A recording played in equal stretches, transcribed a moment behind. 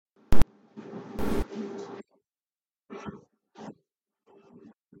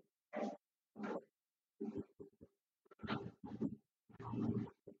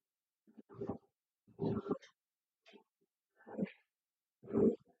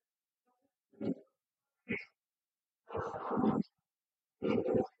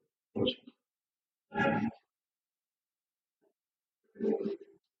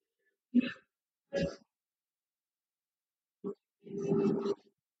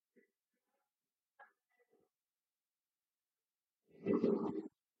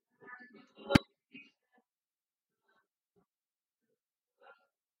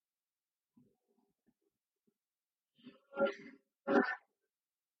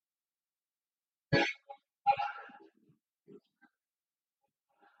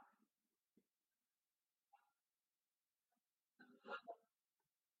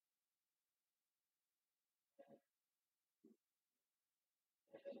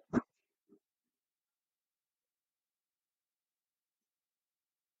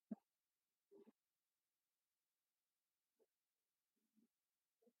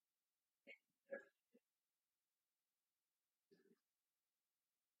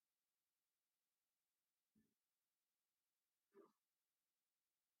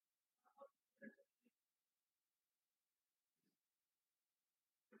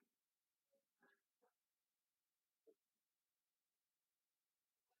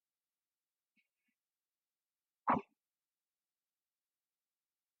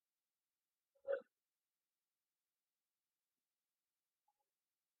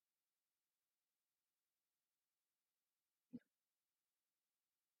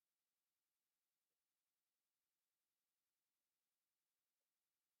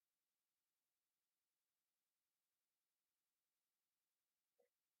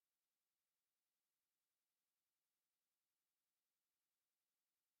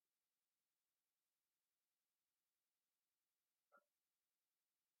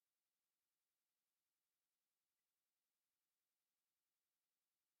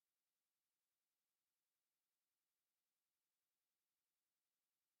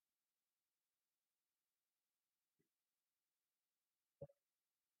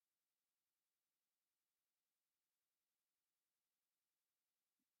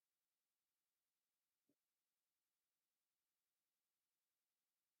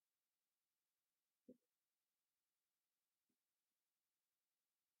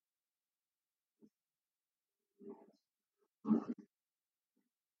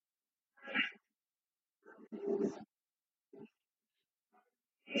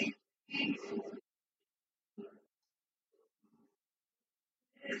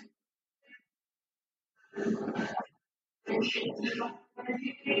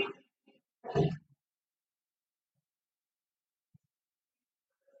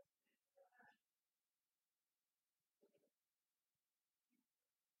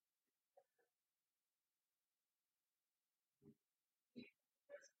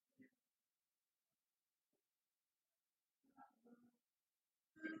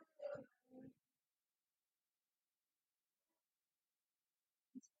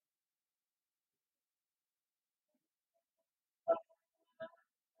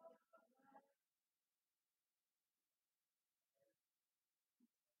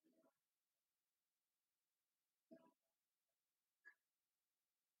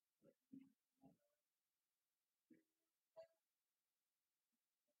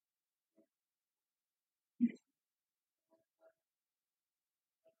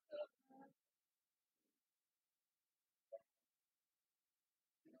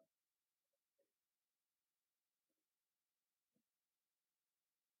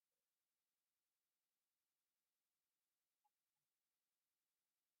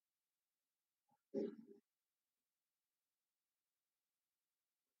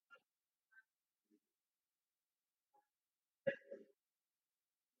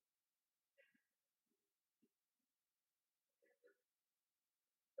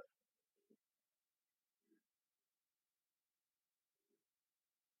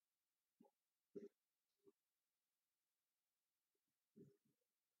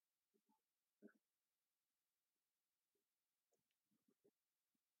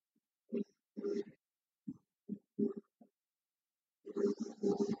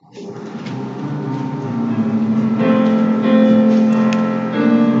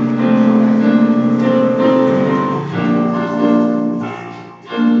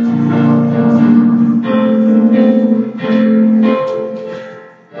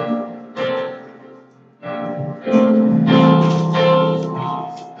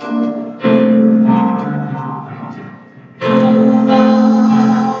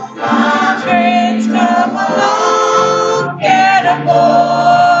Friends, come along, get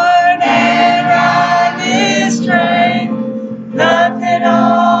aboard and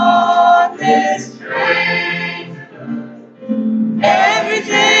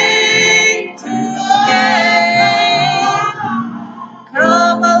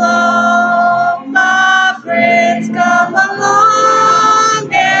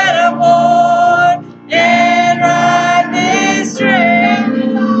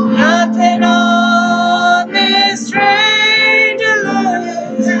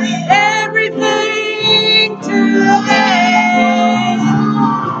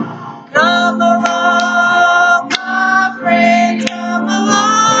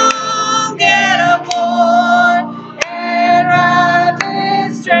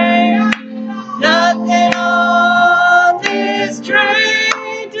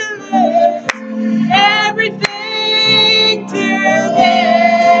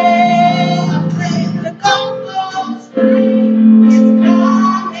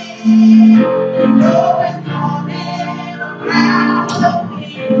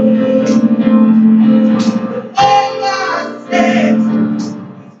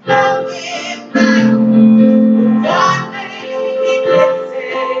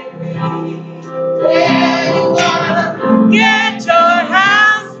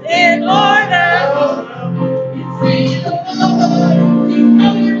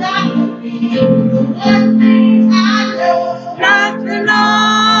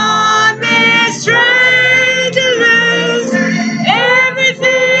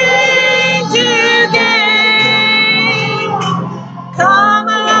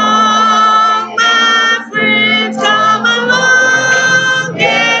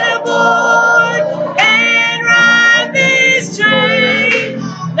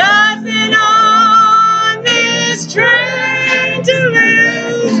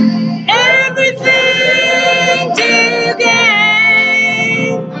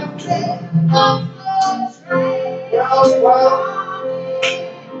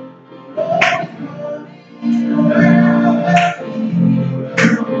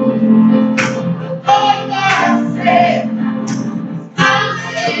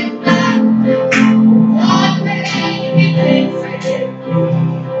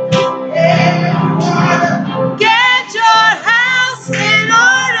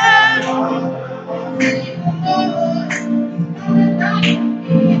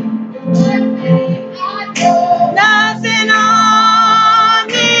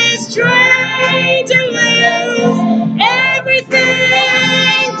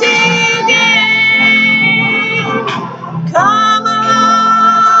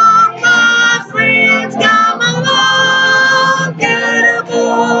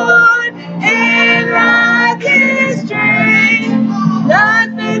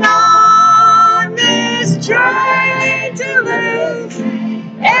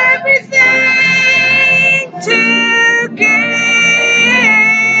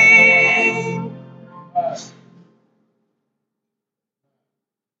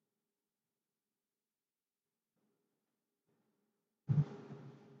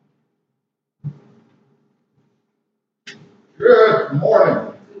Good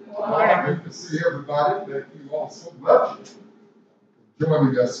morning. Morning. Good to see everybody. Thank you all so much for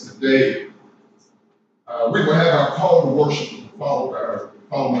joining us today. We will have our call to worship. Following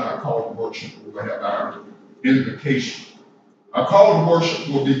our call to worship, we will have our invocation. Our call to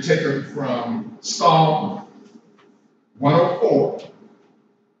worship will be taken from Psalm 104,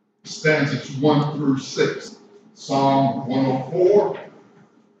 stanzas 1 through 6. Psalm 104,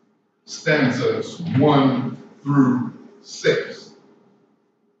 stanzas 1 through 6.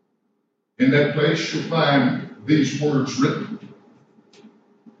 In that place, you'll find these words written.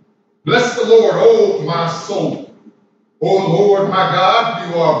 Bless the Lord, O my soul. O Lord, my God,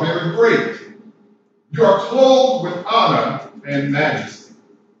 you are very great. You are clothed with honor and majesty,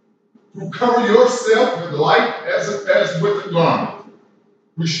 who cover yourself with light as with a garment,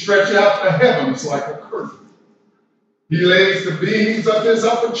 who stretch out the heavens like a curtain. He lays the beams of his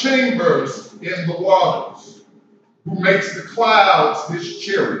upper chambers in the waters, who makes the clouds his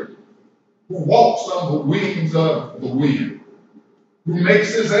chariot, who walks on the wings of the wind, who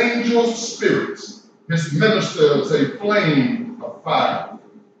makes his angels spirits, his ministers a flame of fire,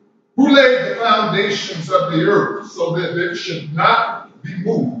 who laid the foundations of the earth so that it should not be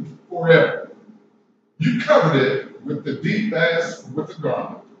moved forever. You covered it with the deep as with a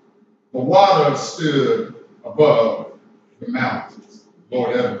garment. The water stood above the mountains.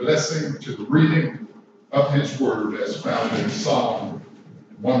 Lord, add a blessing to the reading of his word as found in Psalm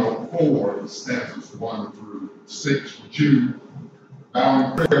 104, stanzas 1 through 6. Would you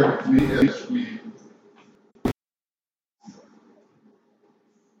bow in prayer with me as we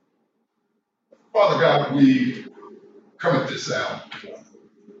Father God, we come at this hour.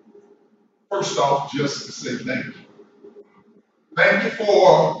 First off, just to say thank you. Thank you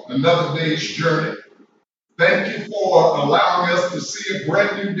for another day's journey. Thank you for allowing us to see a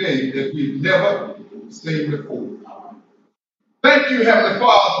brand new day that we've never seen before. Thank you, Heavenly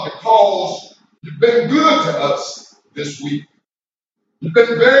Father, because you've been good to us this week. You've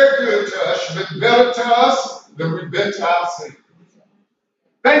been very good to us. You've been better to us than we've been to ourselves.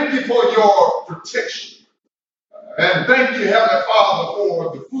 Thank you for your protection. And thank you, Heavenly Father,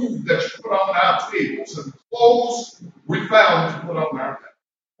 for the food that you put on our tables and the clothes we found to put on our back.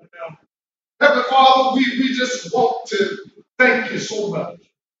 Heavenly Father, we just want to thank you so much.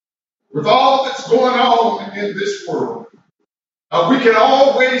 With all that's going on in this world, we can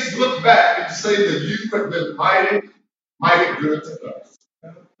always look back and say that you have been mighty, mighty good to us.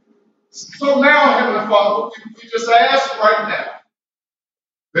 So now, Heavenly Father, we just ask right now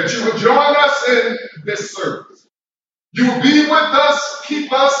that you would join us in this service. You will be with us,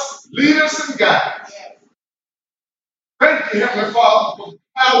 keep us, lead us, and guide us. Thank you, Heavenly Father, for the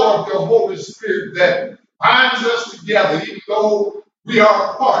power of your Holy Spirit that binds us together, even though we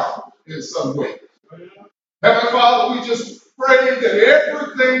are apart in some way. Heavenly Father, we just pray that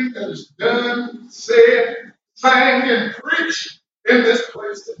everything that is done, said, sang, and preached in this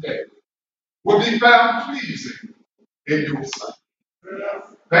place today will be found pleasing in your sight.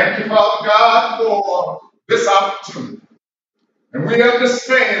 Thank you, Father God, for this opportunity. And we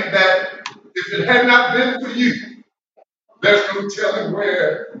understand that if it had not been for you, there's no telling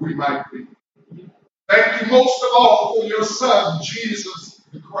where we might be. Thank you most of all for your Son, Jesus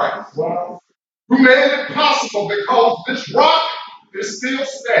the Christ, who made it possible because this rock is still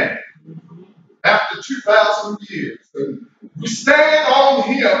standing after 2,000 years. And we stand on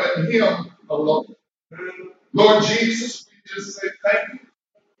him and him alone. Lord Jesus, we just say thank you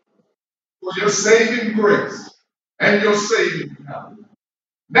for your saving grace and your saving power.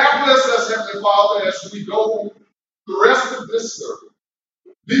 Now bless us, Heavenly Father, as we go the rest of this service.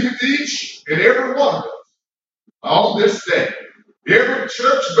 Be with each and every one of us on this day. Every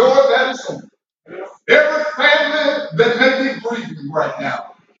church door that is open. Every family that may be grieving right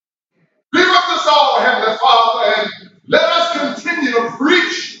now. Be with us all, Heavenly Father, and let us continue to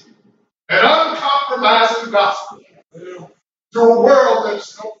preach an uncompromising gospel to a world that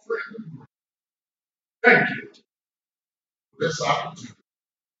is no friend of grace. Thank you for this opportunity.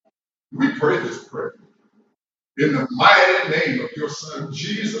 We pray this prayer in the mighty name of your Son,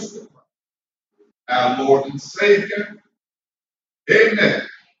 Jesus the Christ, our Lord and Savior. Amen.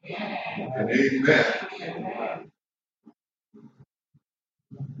 And amen.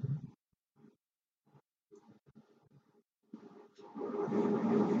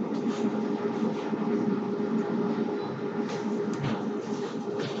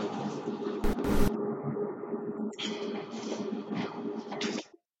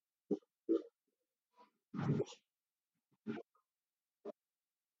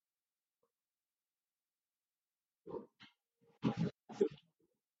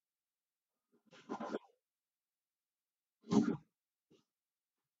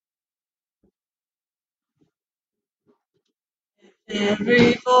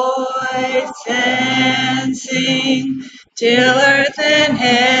 Every voice and sing till earth and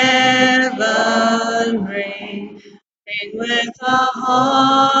heaven ring with a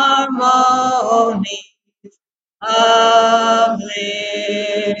harmony of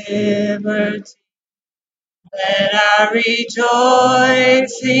liberty. Let our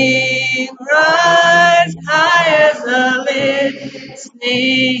rejoicing rise high as the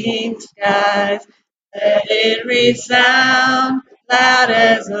listening skies. Let it resound loud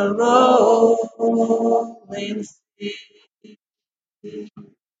as a rolling sea.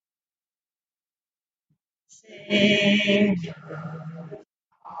 Sing.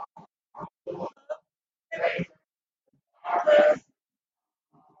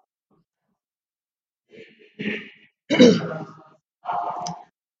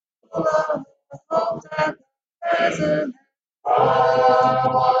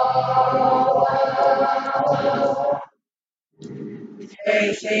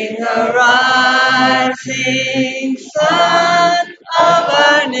 Facing the rising sun of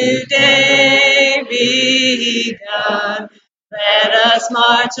our new day begun. Let us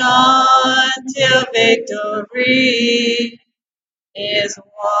march on till victory is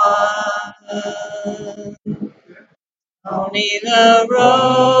won. Only the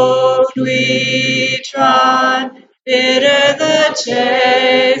road we trod, bitter the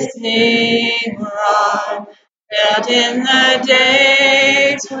chastening rod, felt in the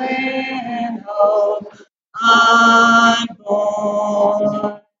days when hope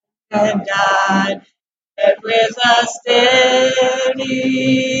unborn had died, but with a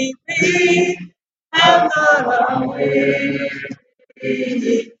steady beat and not a weary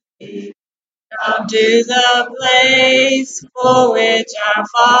come to the place for which our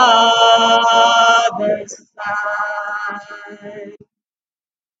fathers sighed.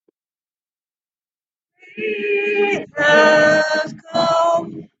 We have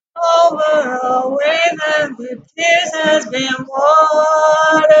come over a way that with tears has been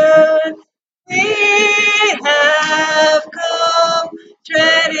watered. We have come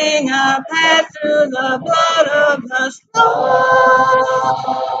treading a path through the blood of the slaughtered.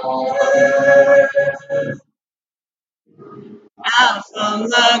 Out from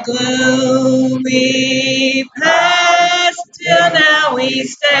the gloomy past, till now we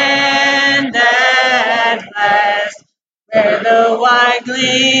stand at last, where the white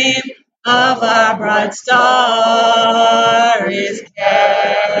gleam of our bright star is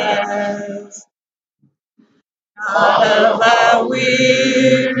cast. God of our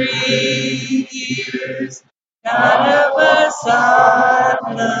weary years, God of our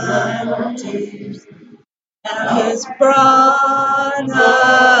silent tears, Thou hast brought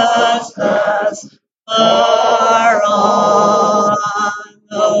us thus far on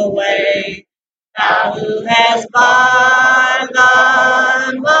the way. Thou who hast by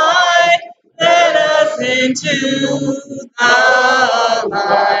thy might led us into the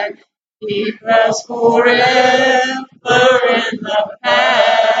light, keep us forever in the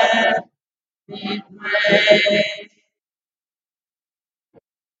path we pray.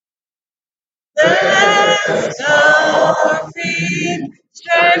 Bless our feet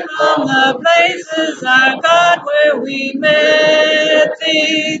straight from the places, our God, where we met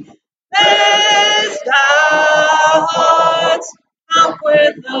thee. Bless our hearts, drunk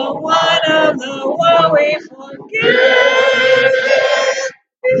with the wine of the world, we forget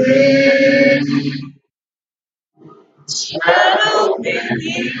thee. Shadow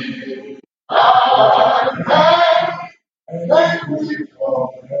beneath our light, and we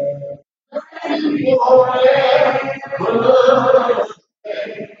forever.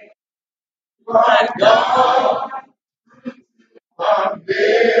 My God, I'm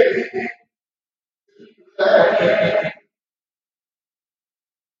very glad.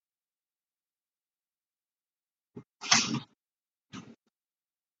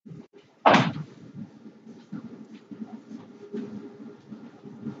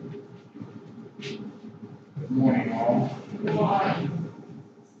 Good morning, all.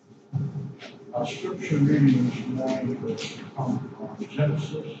 Our scripture reading this morning will come from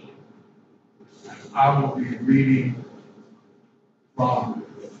Genesis. I will be reading from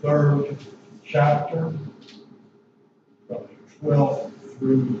the 3rd chapter, from the 12th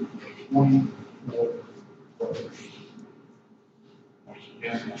through the 24th verse. Once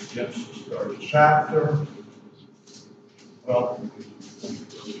again, that's Genesis 3rd chapter, 12th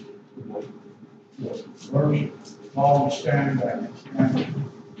through the 24th verse. All will stand back.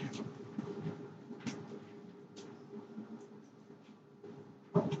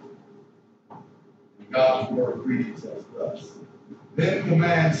 God's word reads as thus. Then the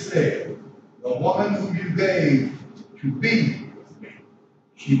man said, the woman whom you gave to be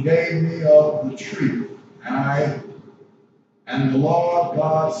she gave me of the tree, and the Lord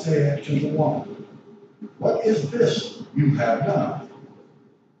God said to the woman, what is this you have done?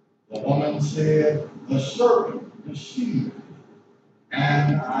 The woman said, the serpent deceived,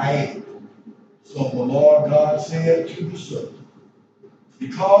 and I ate. So the Lord God said to the serpent,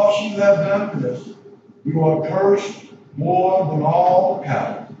 because you have done this, you are cursed more than all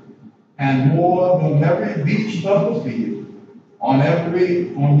cattle, and more than every beast of the field.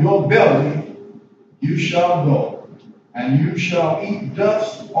 On your belly you shall go, and you shall eat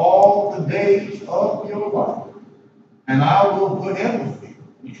dust all the days of your life. And I will put enmity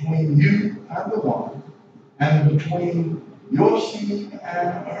between you and the woman, and between your seed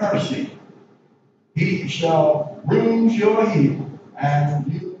and her seed. He shall bruise your heel,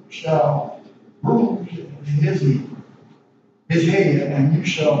 and you shall bruise his head, and you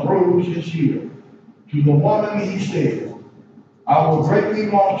shall bruise his heel. To the woman he said, I will greatly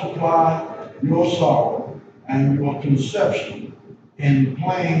multiply your sorrow and your conception. In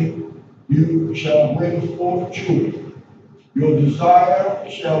plain you shall bring forth children. Your desire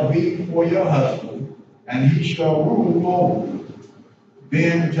shall be for your husband, and he shall rule over you.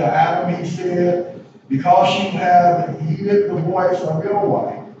 Then to Adam he said, because you have heeded the voice of your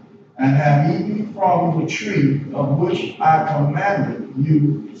wife, and have eaten from the tree of which I commanded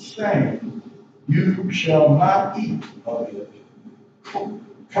you, saying, you shall not eat of it.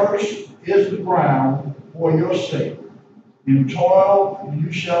 Cursed is the ground for your sake. In toil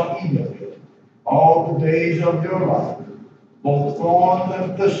you shall eat of it all the days of your life. Both thorns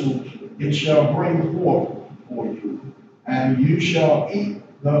and thistles it shall bring forth for you, and you shall eat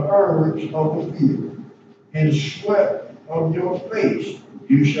the herbs of the field. In sweat of your face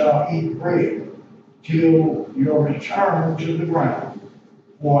you shall eat bread, till your return to the ground.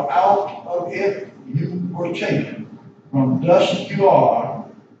 For out of it you were taken. From dust you are,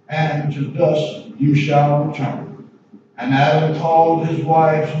 and to dust you shall return. And Adam called his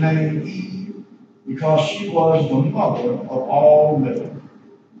wife's name Eve, because she was the mother of all living.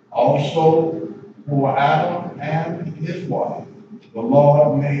 Also for Adam and his wife, the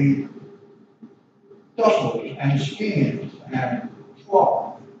Lord made tussles and skins and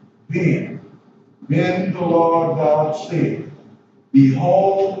cloth. Then the Lord God said,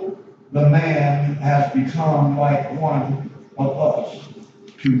 behold, the man has become like one of us,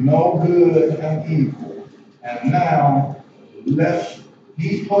 to know good and evil. And now, lest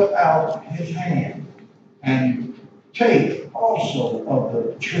he put out his hand and take also of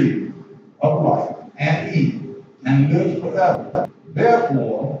the tree of life and eat and live forever.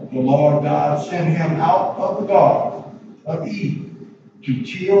 Therefore, the Lord God sent him out of the garden of Eden to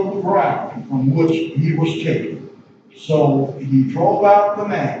till the ground from which he was taken. So he drove out the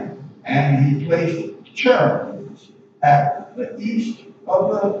man, and he placed cherubims at the east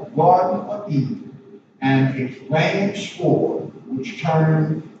of the Garden of Eden, and a flaming sword which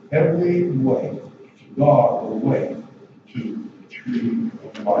turned every way to guard the way to the tree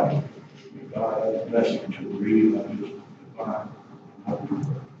of life. May God have a blessing to read of his divine holy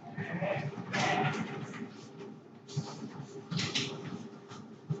word.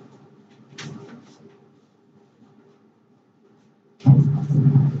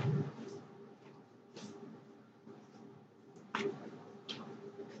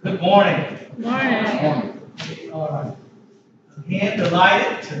 Good morning. Morning. We are again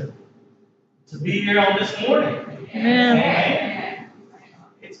delighted to be here on this morning. Amen.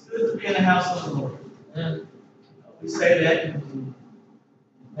 It's good to be in the house of the Lord. We say that in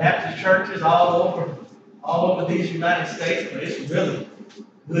Baptist churches all over these United States, but it's really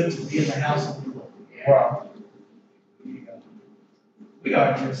good to be in the house of the Lord. Wow. We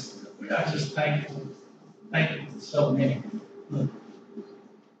are just thankful for so many. Look,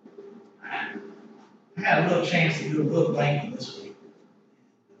 I had a little chance to do a little thank you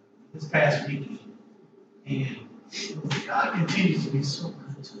this past weekend, and God continues to be so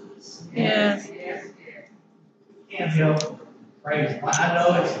good to us. Yes. Can't help but praise Him. I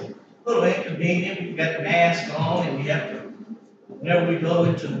know it's a little inconvenient. We've got the mask on, and we have to, whenever we go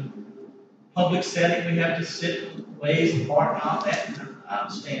into the public setting, we have to sit ways apart and all that. I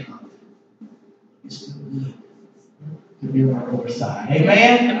understand all that. It's still good to be on our side.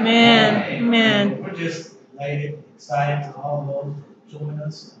 Amen? Amen. Amen. We're just elated, excited to all those who join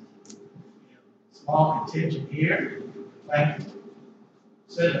us. Small contingent here. Thank you.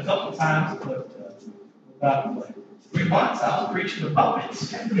 Said it a couple times, but about 3 months I was preaching the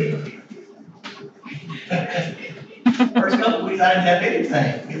puppets. First couple weeks I didn't have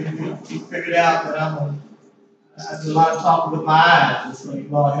anything. We figured out that I do a lot of talking with my eyes, and so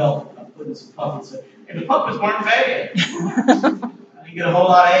you all helped putting some puppets in. And the puppets weren't bad. didn't get a whole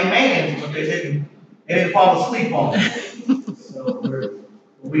lot of amens, but they didn't fall asleep on it. So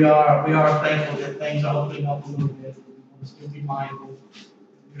we are thankful that things are opening up a little bit. We want to still be mindful.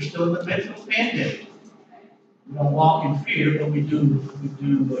 We're still in the midst of a pandemic. We don't walk in fear, but we do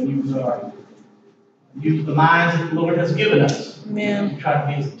use the minds that the Lord has given us. Amen. We try to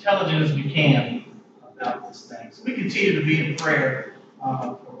be as intelligent as we can about this thing. So we continue to be in prayer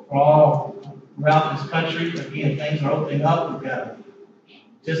for all throughout this country. Again, things are opening up.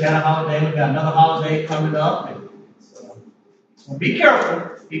 Just had a holiday. We've got another holiday coming up. And so be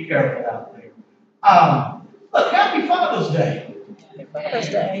careful. Be careful out there. Look, happy Father's Day. Father's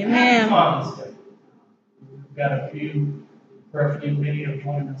Day. Happy Amen. Father's Day. We've got a few, prayerfully many are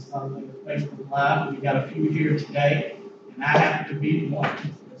joining us on Facebook Live. We've got a few here today, and I happen to be one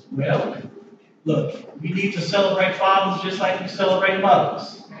as well. Look, we need to celebrate fathers just like we celebrate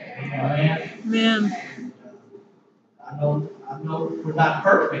mothers. Amen. Amen. I know we're not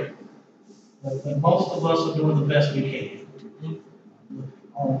perfect, but most of us are doing the best we can.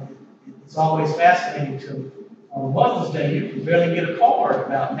 It's always fascinating to on Mother's Day you can barely get a card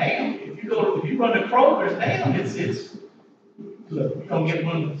about now. If you run to Kroger's now, it's look, you're gonna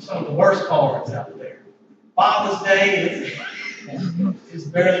get some of the worst cards out there. Father's Day is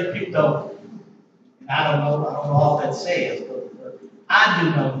barely picked over. And I don't know all that says, but I do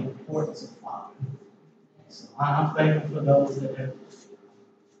know the importance of father. So I'm thankful for those that have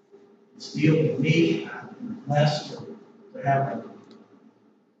instilled in me. I'm blessed to have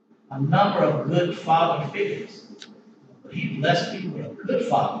a number of good father figures. But he blessed me with a good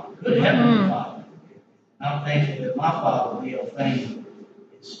father, good heavenly father. I'm thankful that my father, Leo Fane,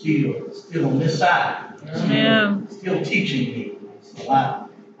 is still on this side, still teaching me. So I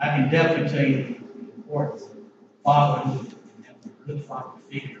can definitely tell you the importance of fatherhood and having a good father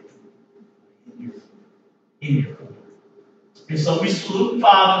figure in your home. And so we salute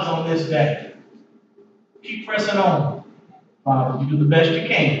fathers on this day. Keep pressing on, fathers. You do the best you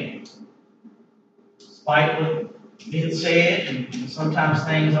can. Despite what being said, and sometimes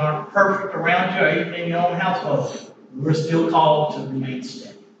things aren't perfect around you or even in your own household, we're still called to remain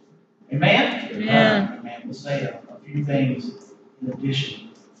steady. Amen? Amen. Amen. We'll say a few things in addition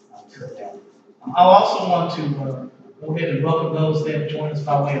to that. I also want to go ahead and welcome those that have joined us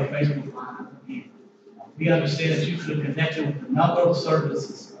by way of Facebook Live. We understand that you could have connected with a number of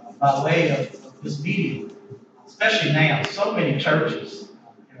services by way of this medium, especially now. So many churches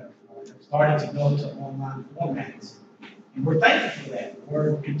have started to go to online formats. And we're thankful for that. The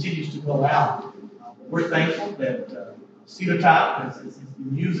word continues to go out. We're thankful that Cedar Top has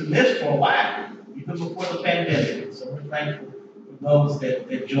been using this for a while, even before the pandemic. So we're thankful for those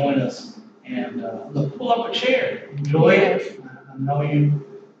that join us. And look, pull up a chair. Enjoy it. I know you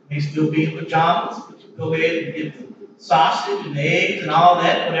may still be in pajamas, but you go ahead and get the sausage and eggs and all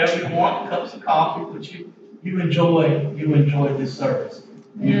that, whatever you want, cups of coffee, but you enjoy this service.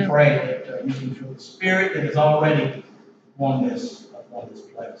 We pray that you can feel the spirit that is already on this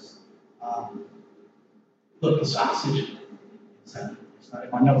place. Look, the sausage, it's not in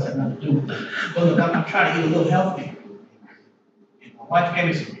my notes, had nothing to do with it. But look, I'm trying to eat a little healthy. And my wife gave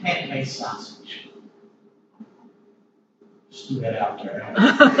me some plant-based sausage. Just threw that out there.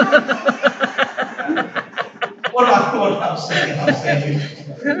 What I'm saying,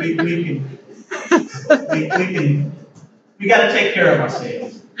 we got to take care of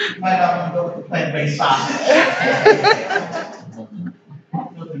ourselves. You might not want to go for plant-based sausage.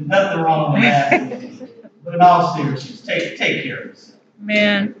 Nothing wrong with that. But in all seriousness, take care of yourself.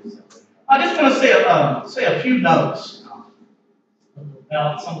 Man. I just want to say a few notes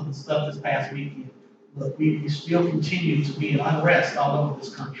about some of the stuff this past weekend. Look, we still continue to be in unrest all over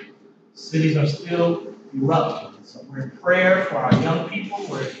this country. Cities are still erupting. So we're in prayer for our young people.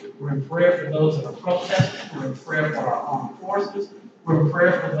 We're in prayer for those that are protesting. We're in prayer for our armed forces. We're in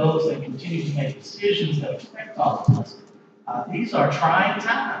prayer for those that continue to make decisions that affect all of us. These are trying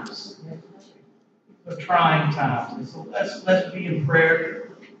times. They're trying times. And so let's be in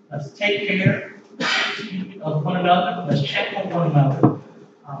prayer. Let's take care of one another. Let's check on one another.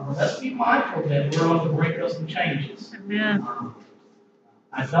 Let's be mindful that we're on the brink of some changes. Amen.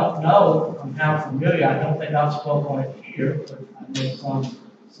 I don't know how familiar. I don't think I've spoken on it here, but I know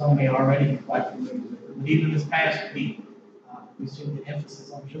some may already be quite familiar with it. But even this past week, we've seen the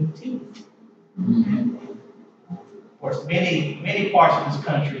emphasis on Juneteenth. And of course, many parts of this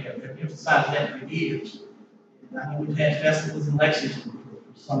country have emphasized that for years. And I know we've had festivals in Lexington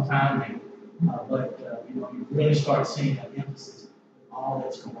for some time now, but you really start seeing that emphasis with all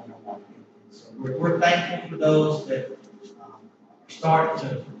that's going on. And so we're thankful for those that start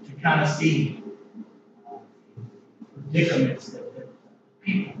to kind of see predicaments that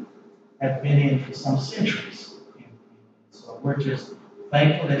people have been in for some centuries. And so we're just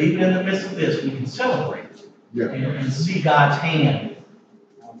thankful that even in the midst of this, we can celebrate and see God's hand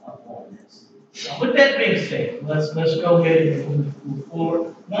upon this. So with that being said, let's go ahead and move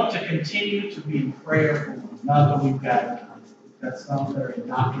forward. Want to continue to be in prayer for one another. We've got some that are in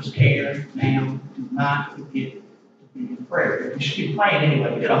doctor's care now. Do not forget to be in prayer. We should be praying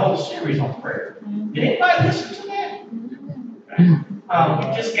anyway. We did a whole series on prayer. Did anybody listen to that? Okay.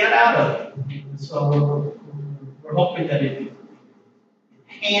 We just got out of it. And so we're hoping that it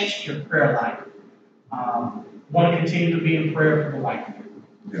enhanced your prayer life. Want to continue to be in prayer for the white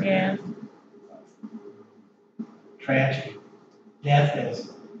family. Yeah. Tragic death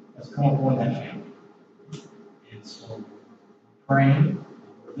has come upon that family. And so praying,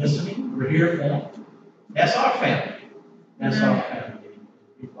 we're listening, we're here for them. That's our family. That's our family.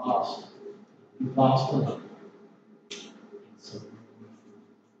 We've lost a loved one. So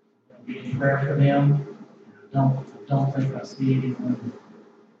we're be in prayer for them. I don't think I see anyone.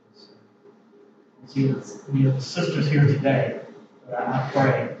 I see the sisters here today. But I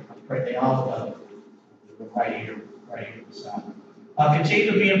pray they all know that we're right here beside them.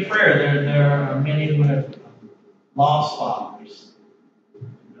 Continue to be in prayer. There are many who have lost fathers.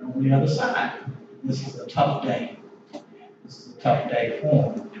 They're on the other side. This is a tough day. This is a tough day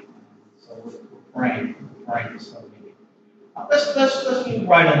for them. So we're praying for so many. Let's move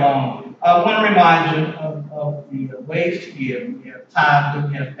right along. I want to remind you of the ways to give. We have tithe,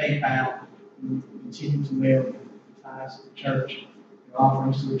 we have PayPal. We continue to mail tithes to the church, your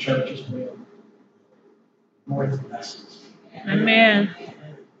offerings to the church as well. More than blessings. Amen.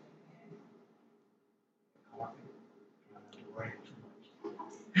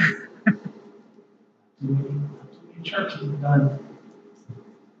 The church has done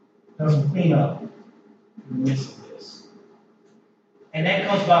some cleanup in the midst of this. And that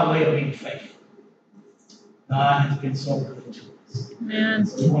comes by way of being faithful. God has been so good to us. Amen.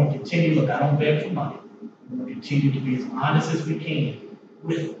 So we want to continue. Look, I don't beg for money. We want to continue to be as honest as we can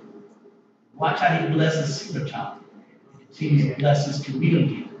with it. Watch how He blesses Secret Time. He continues to bless His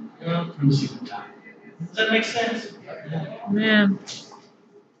community through Secret Time. Does that make sense? Amen.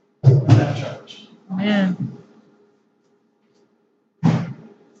 That church. Amen.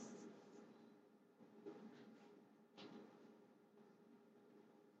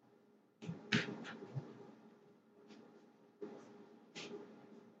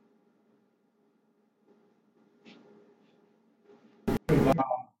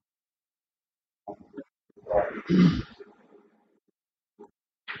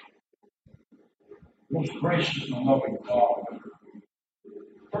 Most gracious and loving God,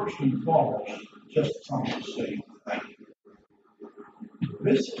 first and foremost, just something to say thank you.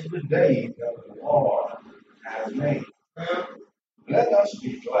 This is the day that the Lord has made. Let us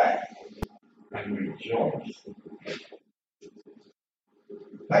be glad and rejoice.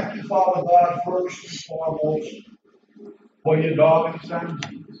 Thank you, Father God, first and foremost, for your darling Son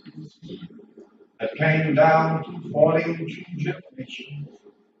Jesus, that came down to 42 generations,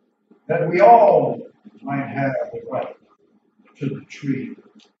 that we all might have the right to the tree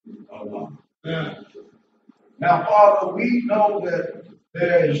of life. Now, Father, we know that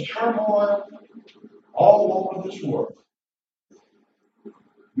there is turmoil all over this world.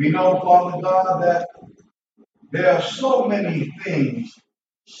 We know, Father God, that there are so many things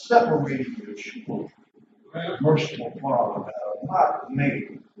separating your children, merciful Father, that are not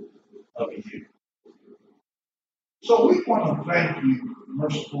made of you. So we want to thank you,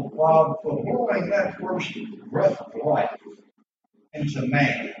 merciful Father, for blowing that first breath of life into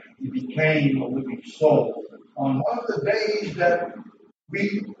man. He became a living soul on one of the days that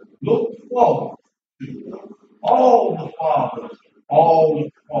we look forward to. All the fathers, all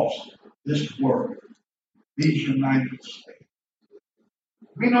across this world, these United States.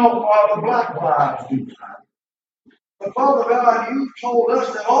 We know, Father, black lives do matter. But Father God, you told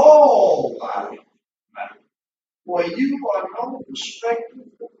us that all lives matter. For you are no respecter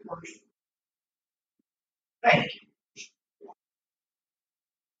of person. Thank you.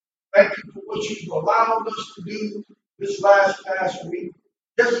 Thank you for what you've allowed us to do this past week.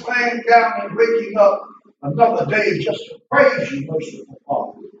 Just laying down and waking up another day just to praise you, merciful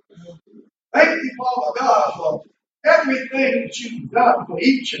Father. Thank you, Father God, for everything that you've done for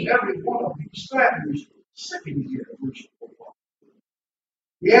each and every one of these families sitting here, merciful Father.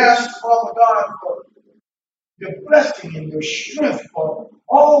 We ask, Father God, for your blessing and your strength for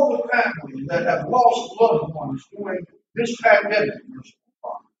all the families that have lost loved ones during this pandemic, merciful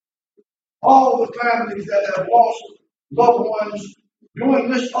Father. All the families that have lost loved ones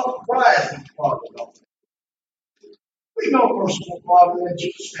during this uprising, Father God. We know, merciful Father, that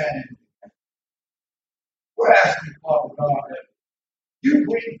you stand. We're asking, Father God, that you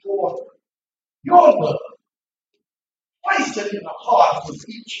bring forth your love, place it in the hearts of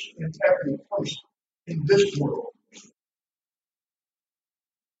each and every person in this world.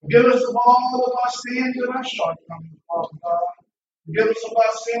 Forgive us of all of our sins and our shortcomings, Father God. Forgive us of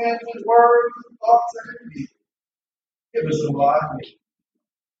our sins and words and thoughts and deeds. Give us of our iniquities.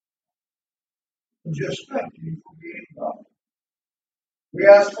 And just thank you for being God. We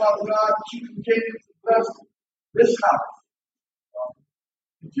ask, Father God, that you continue to bless this house.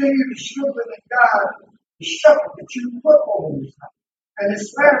 Continue to strengthen and guide the shepherd that you put over this house and his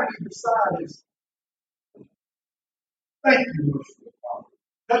family beside us. Thank you, merciful Father.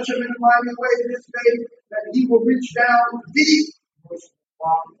 Touch him in a mighty way this day that he will reach down deep, merciful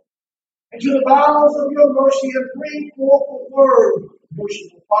Father, into the bowels of your mercy and bring forth a word,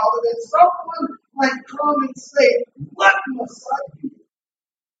 merciful Father, that someone might come and say, what must I do?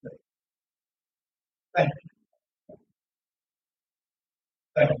 Thank you.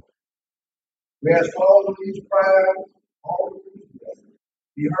 Thank you. We ask all of these prayers, all of these blessings,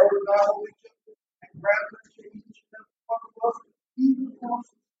 be heard now, Holy Temple, and grant us to each and every one of us, even once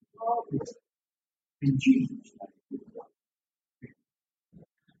in Jesus' name.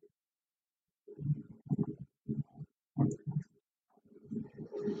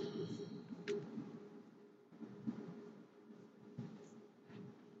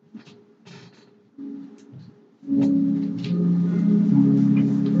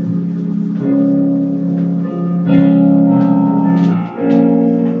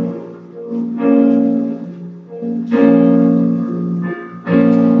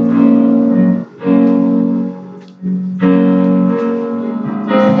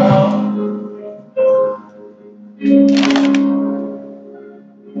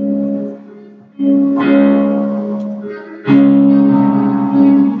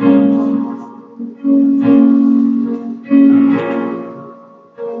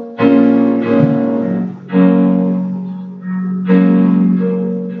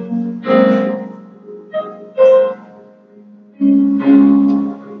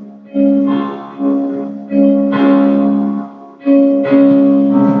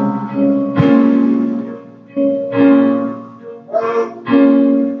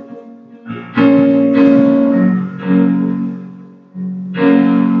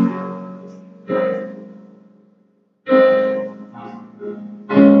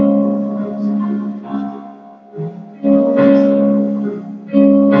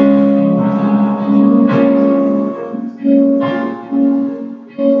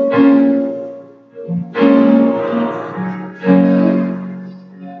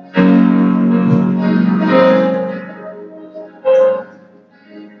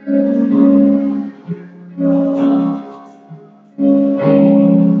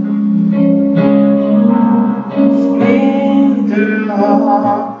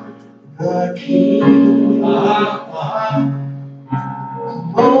 The King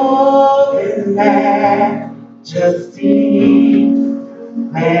more than majesty.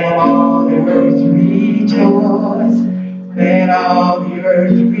 Let all the earth rejoice. Let all the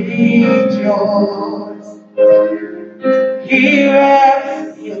earth rejoice. He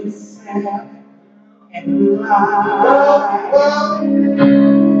wraps himself in light,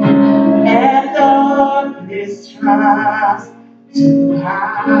 and darkness tries to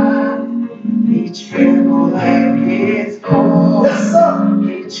hide. He trembled at his voice. Yes, sir.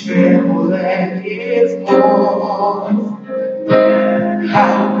 He trembled at his voice.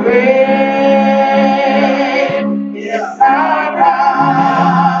 How great is our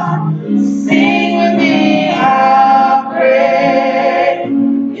God? Sing with me, how great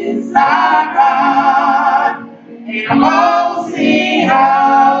is our God? And all sing,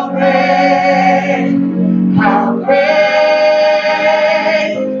 how great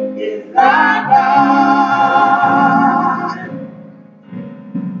is our God.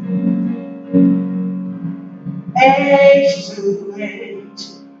 Age to age,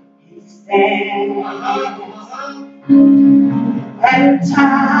 he stands, and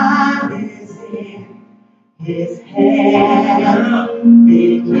time is in his hand,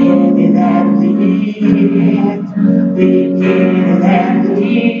 beginning and the end, beginning and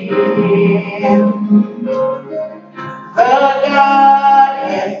the end. The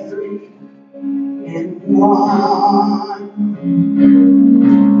Godhead three in one.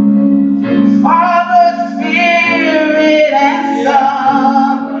 Father, Spirit, and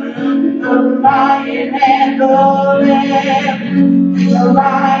Son, the Lion and the Lamb, the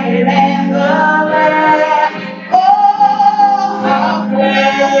Lion and the Lamb. Oh, how great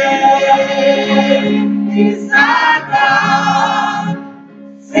is our God!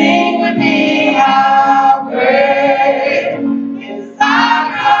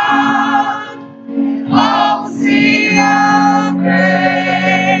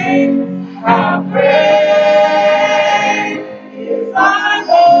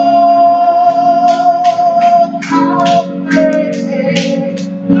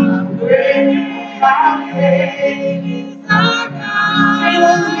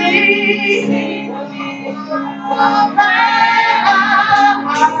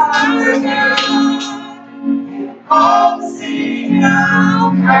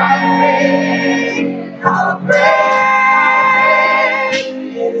 how great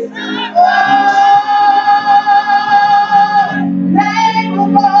is our God. Name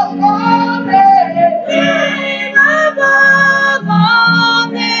above all names. Name above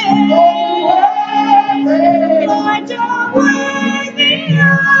all names. Lord, you're worthy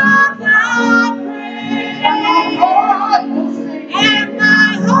of our praise. And my heart will sing. And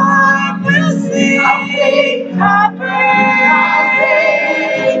my heart will sing. How great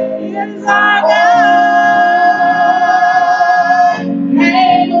is our God.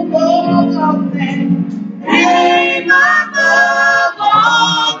 Name above all names. Name above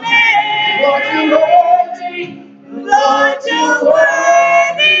all names. Lord, you're worthy. Lord, you're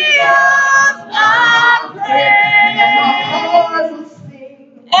worthy of our praise. And my heart will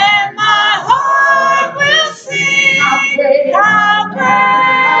sing. And my heart will sing. How great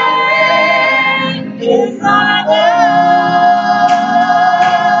is our God.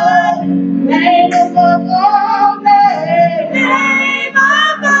 Name above all names. Name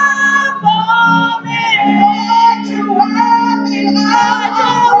above all names. Lord, you're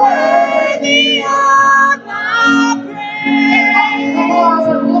worthy of our praise.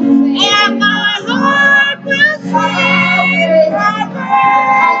 And my heart will sing. How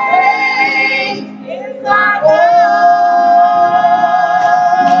great is our God.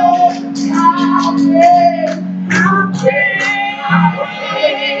 How great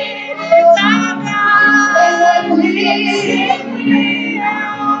is our God. And we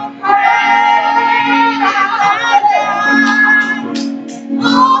are great is our God.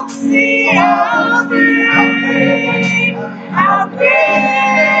 Oh, see how great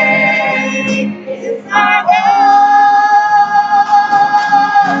is our God.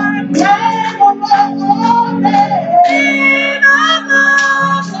 Name above all names. Name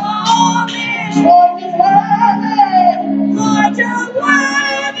above all names. Lord, you're worthy. Lord, you're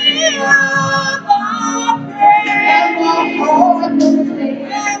worthy of our praise. And my heart will sing.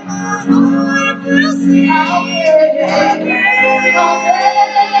 And my heart will sing. How great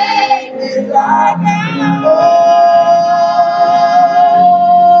is our God. Oh,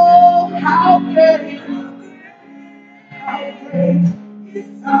 how great is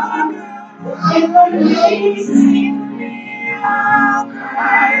our God. In the music, how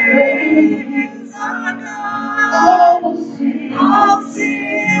great is our God. Oh, sing how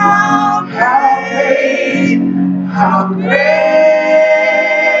great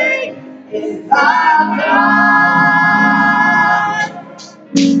is our God.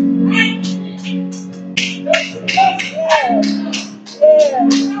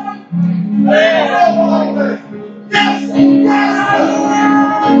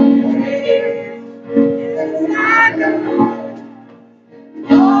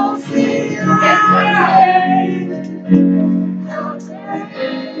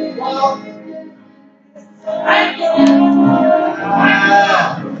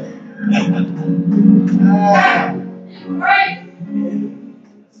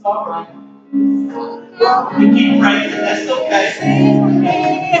 You keep praying, that's okay.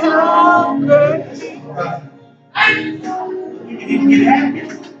 You can even get happy.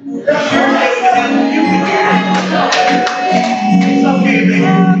 It's okay, baby.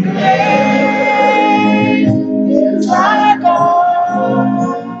 It's our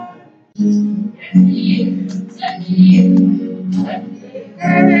God.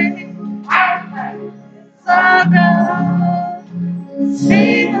 It's our God.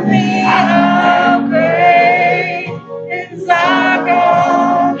 Sing me how great is our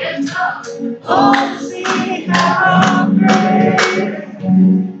God. Oh, see how great.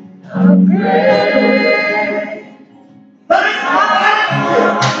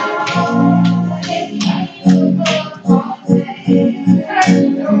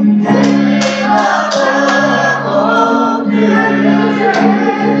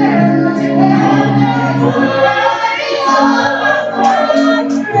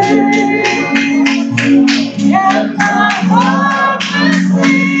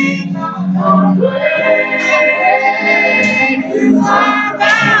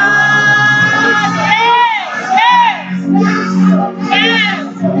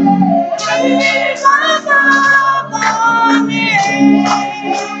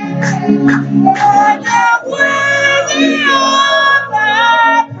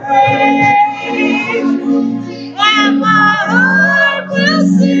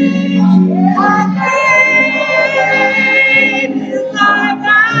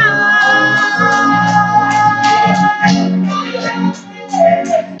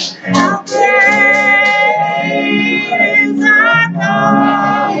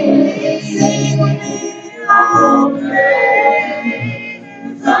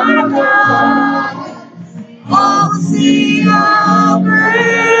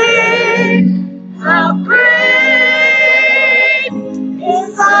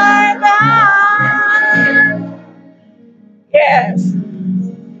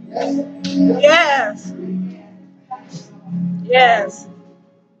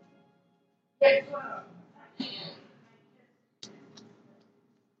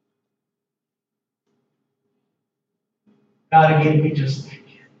 God, again, we just thank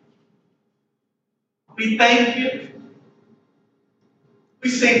you. We thank you. We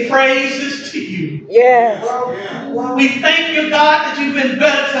sing praises to you. Yes. We thank you, God, that you've been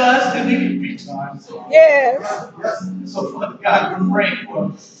better to us than we can be to ourselves. Yes. So, Father God, we're praying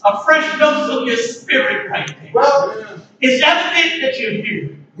for a fresh dose of your spirit right now. It's evident that you're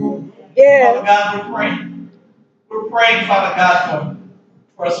here. Yes. Father God, we're praying. We're praying, Father God,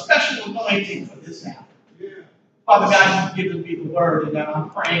 for a special anointing for this hour. Father God, you've given me the word, and now I'm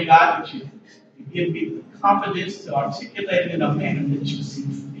praying, God, that you give me the confidence to articulate it in a manner that you see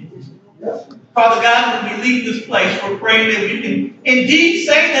fit. Father God, when we leave this place, we're praying that we can indeed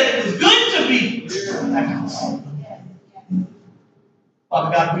say that it was good to be here.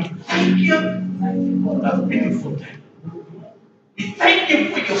 Father God, we thank you for a beautiful day. We thank you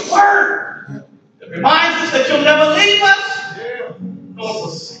for your word that reminds us that you'll never leave us nor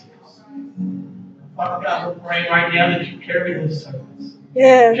forsake us. Father God, we're praying right now that you carry this service.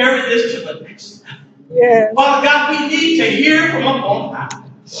 Yes. Carry this to the next level. Yes. Father God, we need to hear from up on high.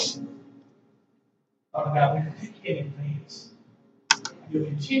 Father God, we thank you in advance. You'll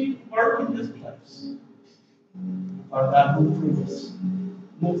continue to work in this place. Father God, move through us.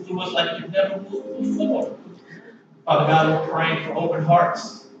 Move through us like you've never moved before. Father God, we're praying for open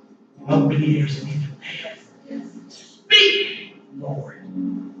hearts and open ears and even hands. Speak, Lord.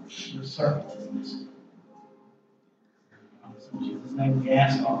 Your servant is listening. In Jesus' name we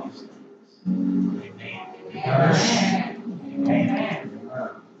ask all these things. Amen. Amen. Amen.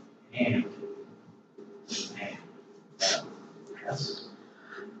 Amen. Yes.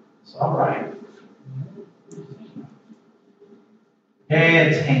 It's all right.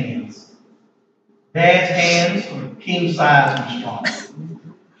 Dad's hands. Dad's hands are king size and strong.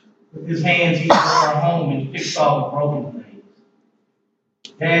 With his hands, he took our home and fixed all the broken things.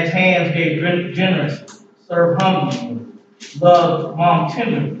 Dad's hands gave generous, served humbly, loved mom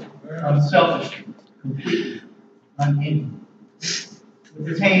tenderly, unselfishly, completely, unending. With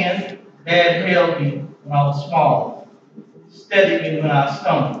his hand, Dad held me when I was small, steadied me when I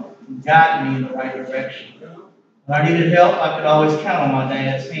stumbled, and guided me in the right direction. When I needed help, I could always count on my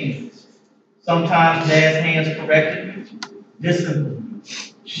dad's hands. Sometimes Dad's hands corrected me, disciplined me,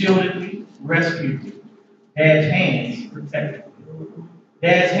 shielded me, rescued me. Dad's hands protected me.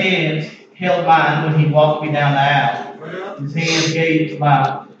 Dad's hands held mine when he walked me down the aisle. His hands gave to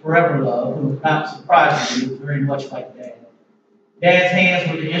my forever love, who, not surprisingly, was very much like Dad. Dad's hands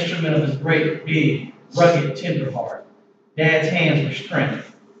were the instrument of his great, big, rugged, tender heart. Dad's hands were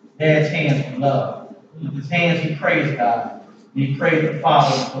strength. Dad's hands were love. With his hands, he praised God. And he praised the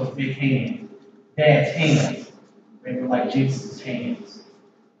Father with those big hands. Dad's hands, they were like Jesus' hands.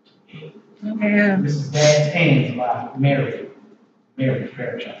 Amen. This is Dad's hands by Mary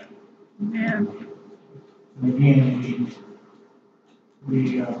Fairchild. Amen. And again,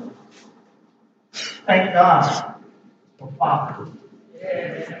 we thank God for Father.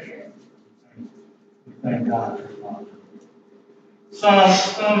 We thank God for Father.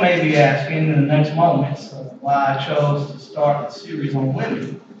 Some may be asking in the next moments why I chose to start a series on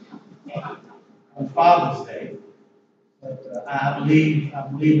women on Father's Day. But I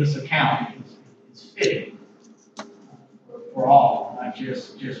believe this account is fitting for all, not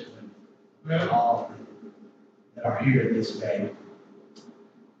just women, but all that are here this day.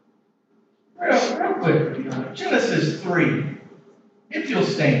 Real quickly, Genesis 3. If you'll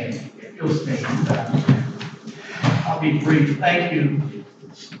stand. I'll be brief. Thank you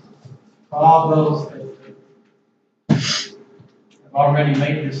for all those that have already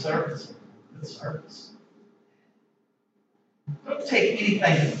made this service a good service. Don't take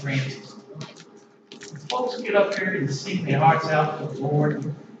anything for granted. When folks get up here and sing their hearts out to the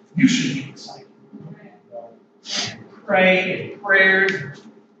Lord, you should be excited. Pray and prayers.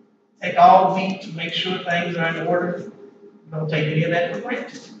 Take all week to make sure things are in order. Don't take any of that for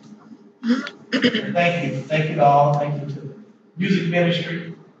granted. Thank you. Thank you to all. Thank you to the music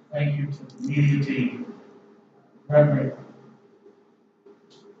ministry. Thank you to the media team. Reverend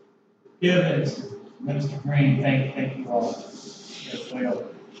Givens, Minister Green, thank you all as well.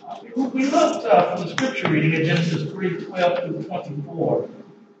 We looked for the scripture reading at Genesis 3:12 through 24.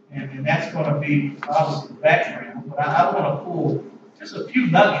 And that's going to be obviously the background. But I want to pull just a few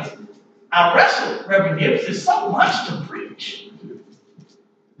nuggets. I wrestled, Reverend Gibbs. There's so much to preach.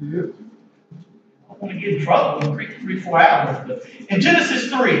 Yeah. I don't want to get in trouble and preach 3-4 hours. But in Genesis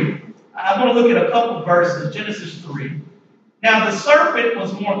 3, I'm going to look at a couple of verses. Genesis 3. Now the serpent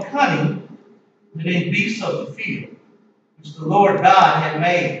was more cunning than any beast of the field, which the Lord God had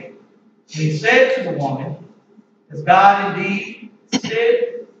made. And he said to the woman, as God indeed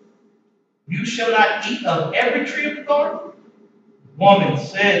said, you shall not eat of every tree of the garden? The woman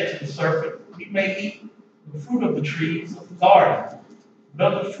said to the serpent, "We may eat the fruit of the trees of the garden,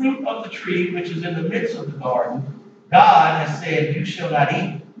 but of the fruit of the tree which is in the midst of the garden, God has said, you shall not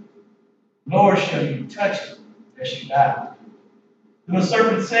eat it, nor shall you touch it, lest you die." Then the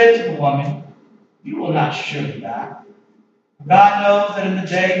serpent said to the woman, "You will not surely die. For God knows that in the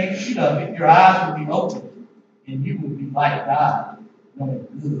day you eat of it, your eyes will be opened, and you will be like God, knowing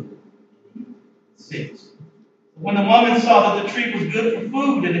good and evil." 6. When the woman saw that the tree was good for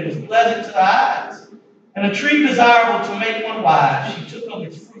food, and it was pleasant to the eyes, and a tree desirable to make one wise, she took of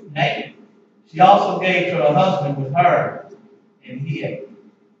its fruit and ate it. She also gave to her husband with her, and he ate it.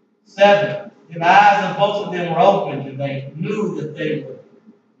 7. Then the eyes of both of them were opened, and they knew that they were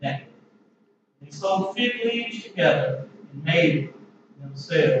naked. They sewed fig leaves together and made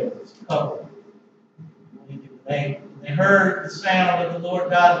themselves cover. They heard the sound of the Lord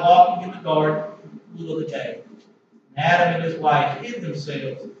God walking in the garden in the cool of the day. And Adam and his wife hid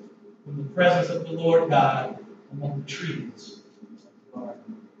themselves from the presence of the Lord God among the trees of the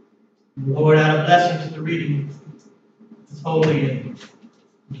garden. And the Lord add a blessing to the reading of His holy and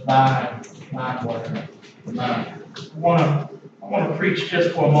divine word. I want to preach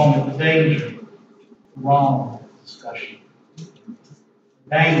just for a moment the danger of wrong discussion. The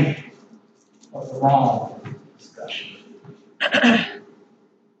danger of the wrong discussion.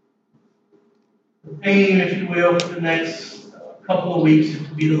 The theme, if you will, for the next couple of weeks, if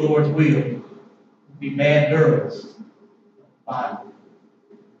to be the Lord's will, will be bad girls of the Bible.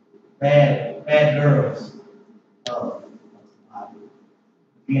 Bad girls of the Bible.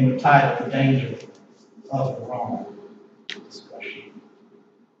 Being the title, The Danger of the Wrong Discussion.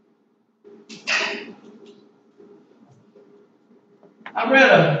 I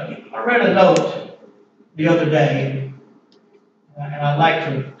read a note the other day, and I'd like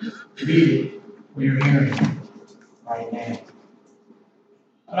to read it for your hearing right now.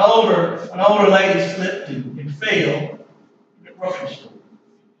 An older lady slipped and fell in a grocery store.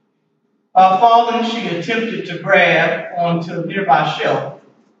 While falling, she attempted to grab onto a nearby shelf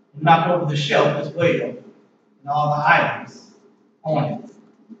and knock over the shelf as well, and all the items on it.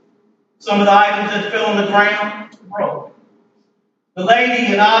 Some of the items that fell on the ground broke. The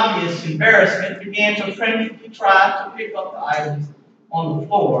lady, in obvious embarrassment, began to frantically try to pick up the items on the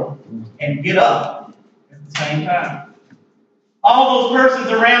floor and get up at the same time. All those persons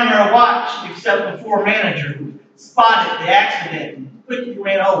around her watched except the floor manager, who spotted the accident and quickly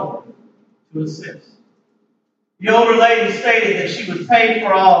ran over to assist. The older lady stated that she would pay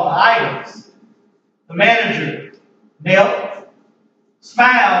for all the items. The manager knelt,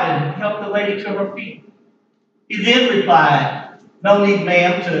 smiled, and helped the lady to her feet. He then replied, "No need,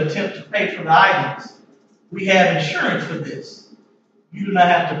 ma'am, to attempt to pay for the items. We have insurance for this. You do not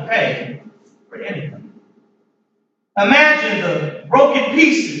have to pay for anything." Imagine the broken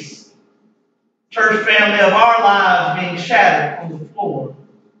pieces, church family, of our lives being shattered on the floor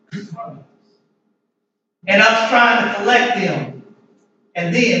in front of us, and us trying to collect them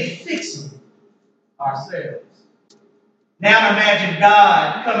and then fix them ourselves. Now imagine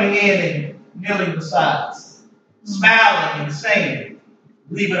God coming in and kneeling beside us, smiling and saying,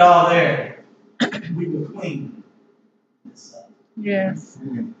 "Leave it all there. We will clean this up." Yes.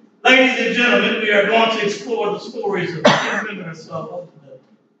 Ladies and gentlemen, we are going to explore the stories of 10 women or so over the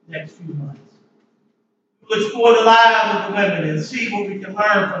next few months. We'll explore the lives of the women and see what we can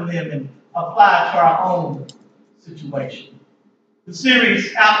learn from them and apply to our own situation. The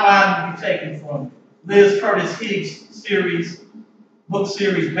series outline will be taken from Liz Curtis Higgs' book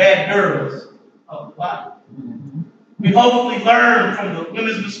series, Bad Girls of the Bible. We hopefully learn from the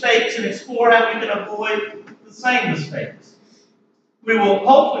women's mistakes and explore how we can avoid the same mistakes. We will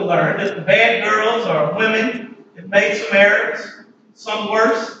hopefully learn that the bad girls are women that made some errors, some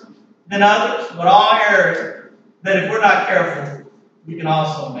worse than others, but all errors that if we're not careful, we can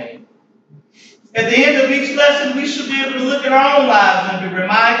also make. At the end of each lesson, we should be able to look at our own lives and be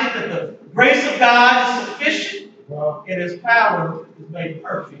reminded that the grace of God is sufficient and His power is made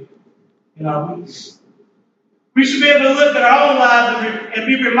perfect in our weakness. We should be able to look at our own lives and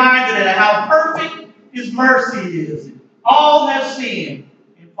be reminded of how perfect His mercy is. All have sinned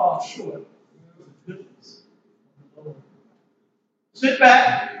and fall short of the goodness of the Lord. Sit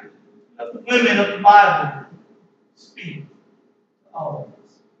back, let the women of the Bible speak to all of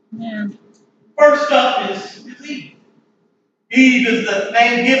us. Yeah. First up is Eve. Eve is the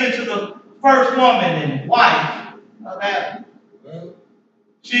name given to the first woman and wife of Adam.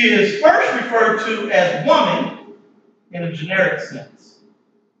 She is first referred to as woman in a generic sense.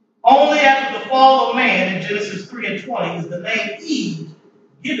 Only after the fall of man in Genesis 3:20 is the name Eve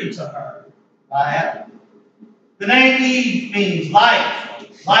given to her by Adam. The name Eve means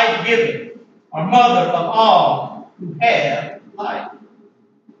life, life-giving, or mother of all who have life.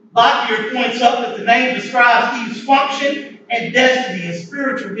 Lockyer points out that the name describes Eve's function and destiny in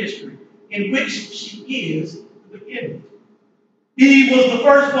spiritual history, in which she is the beginning. Eve was the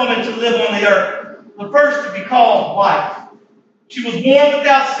first woman to live on the earth, the first to be called wife. She was born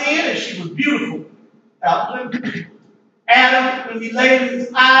without sin, and she was beautiful without blemish. Adam, when he laid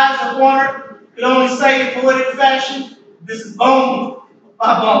his eyes upon her, could only say in poetic fashion, "This is bone of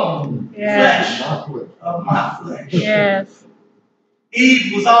my bone, Yes. flesh of my flesh." Yes.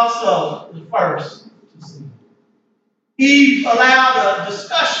 Eve was also the first to sin. Eve allowed a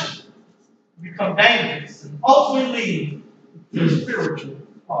discussion to become dangerous and ultimately lead to a spiritual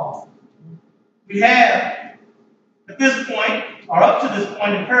fall. We have, at this point, or up to this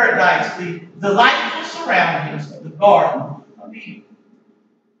point in paradise, the delightful surroundings of the Garden of Eden.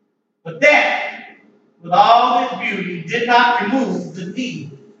 But that, with all its beauty, did not remove the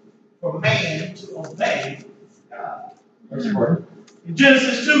need for man to obey God. That's right. In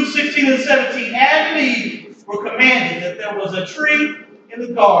Genesis 2:16 and 17, Adam and Eve were commanded that there was a tree in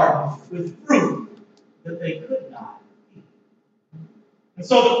the garden with fruit that they could not eat. And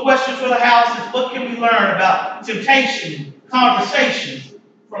so the question for the house is, what can we learn about temptation, conversations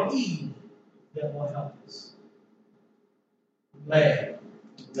from Eve that will help us? I'm glad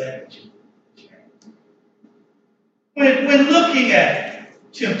that you when looking at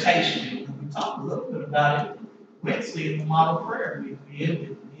temptation, we talked a little bit about it Wednesday in the model prayer. We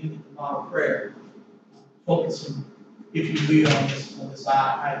ended the model prayer, focusing, if you will, on this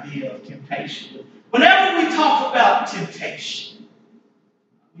idea of temptation. Whenever we talk about temptation,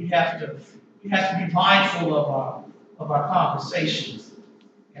 we have to be mindful of our conversations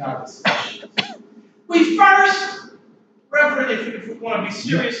and our discussions. We first, Reverend, if we want to be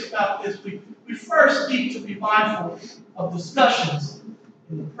serious about this, we first need to be mindful of discussions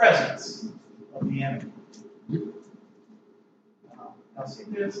in the presence of the enemy. Now see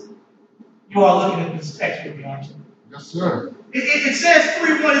this? You are looking at this text with me, aren't you? Yes, sir. It says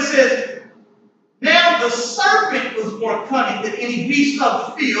 3:1, it says, "Now the serpent was more cunning than any beast of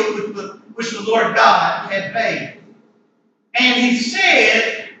the field which the Lord God had made. And he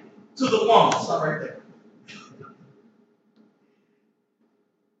said to the woman," stop right there.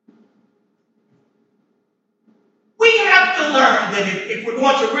 We have to learn that if we're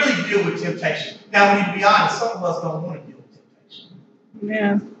going to really deal with temptation. Now, we need to be honest, some of us don't want to deal with temptation.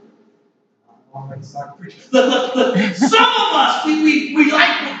 Yeah. I'm already starting preaching. Look. Some of us, we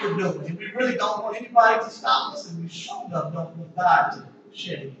like what we're doing, and we really don't want anybody to stop us, and we sure enough don't want God to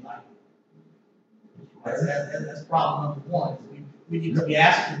shed any light. That's problem number one. We need to be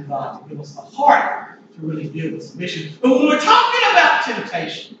asking God to give us the heart to really deal with some issues. But when we're talking about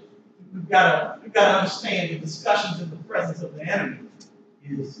temptation, we've got to understand that discussions in the presence of the enemy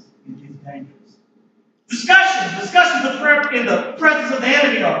is dangerous. Discussions in the presence of the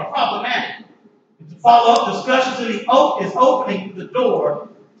enemy are problematic. And to follow up, discussions is opening the door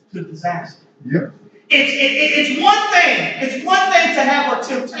to disaster. Yep. It's one thing. It's one thing to have a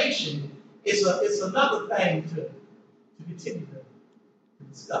temptation. It's another thing to continue to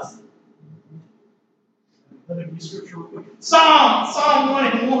discuss it. Let me read scripture real quick. Psalm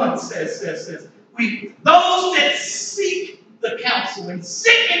 1:1 says, those that seek the counsel and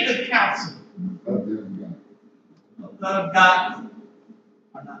sit in the counsel of God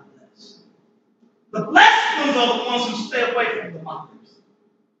are not blessed. The blessed ones are the ones who stay away from the mockers.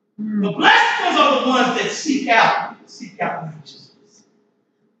 The blessed ones are the ones that seek out righteousness.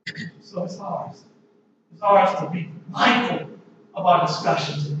 So it's ours. It's ours to be mindful of our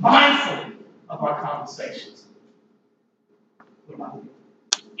discussions and mindful of our conversations. What about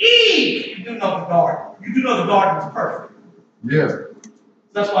you? Eve, you do know the garden. You do know the garden was perfect. Yes.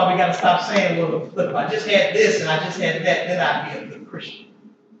 That's why we got to stop saying, well, look, if I just had this and I just had that, then I'd be a good Christian.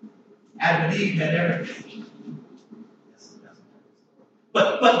 Adam and Eve had everything.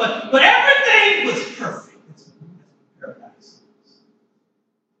 But everything was perfect. It's paradise.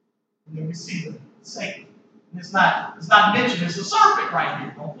 And then we see the Satan. And it's not mentioned. It's a serpent right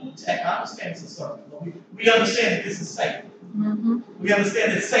here. Don't pull the text. I understand it's a serpent. But we understand that this is Satan. Mm-hmm. We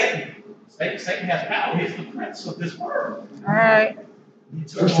understand that Satan has power. He's the prince of this world. All right. He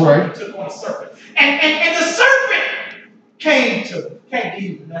took on a serpent. And the serpent came to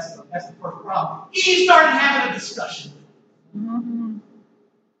Eve. And that's the first problem. Eve started having a discussion. Mm-hmm.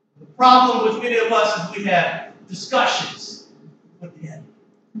 The problem with many of us is we have discussions with the enemy.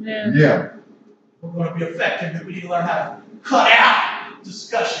 Yeah. We're going to be effective if we need to learn how to cut out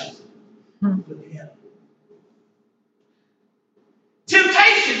discussions with the enemy.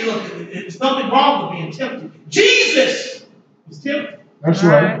 Temptation temptation, look, there's nothing wrong with being tempted. Jesus was tempted. That's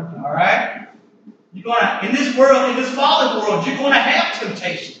right. All right? You're gonna, in this world, in this fallen world, you're gonna have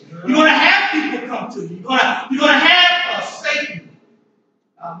temptation. You're gonna have people come to you. You're gonna have Satan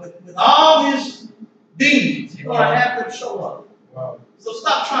with all his demons. You're gonna have them show up. Wow. So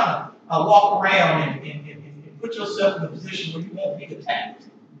stop trying to walk around and put yourself in a position where you won't be attacked.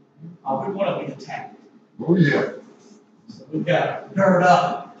 We want to be attacked. Oh, yeah. So we've got to gird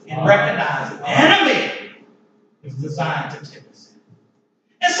up and recognize that the enemy is designed to tempt us.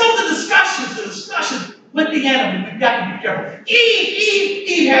 And so the discussions with the enemy, we've got to be careful.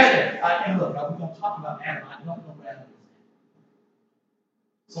 Eve had it. And look, we're going to talk about Adam. I don't know who Adam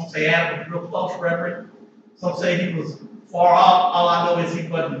is. Some say Adam was real close, Reverend. Some say he was far off. All I know is he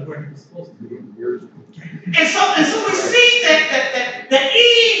wasn't where he was supposed to be. And so we see that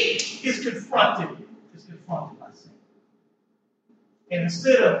Eve is confronted by sin. And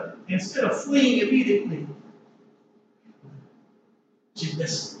instead of fleeing immediately, she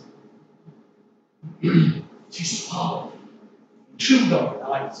listened. She swallowed. Chewed on it. I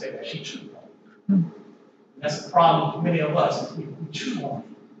like to say that. She chewed on it. That's the problem for many of us, is we chew on it.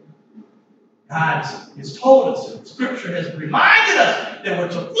 God has told us, and Scripture has reminded us that we're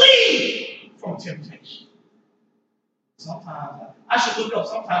to flee from temptation. Sometimes, I should look up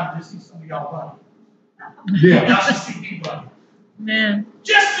sometimes and just see some of y'all running. Yeah. Y'all should see me running. Man.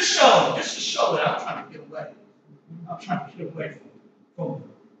 Just to show that I'm trying to get away. I'm trying to get away from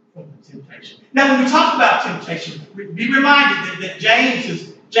the temptation. Now, when we talk about temptation, be reminded that James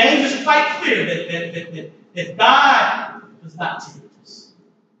is quite clear that God does not tempt us.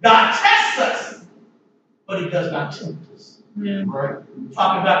 God tests us, but He does not tempt us. Yeah. Right.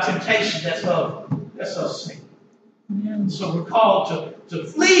 Talking about temptation, that's of sin. Yeah. So we're called to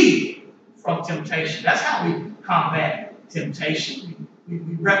flee from temptation. That's how we combat temptation. We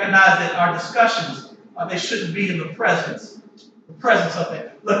recognize that our discussions, they shouldn't be in the presence of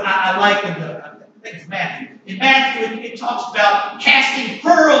it. Look, I like I think it's Matthew. In Matthew, it talks about casting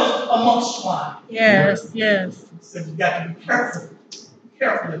pearls amongst swine. Yes, yes. So you've got to be careful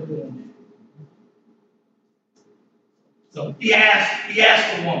of doing that. So he asked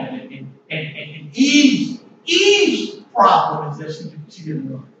the woman, and Eve's problem is that she didn't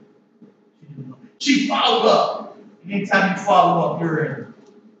know. She followed up. And anytime you follow up,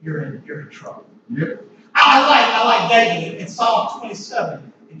 you're in trouble. Yep. I like David in Psalm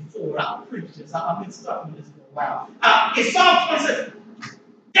 27 and 4. I'll preach this. I've been stuck with this for a while. In Psalm 27,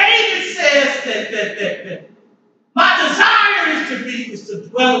 David says that my desire is to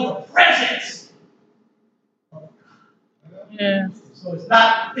dwell in the presence of God. Yeah. So it's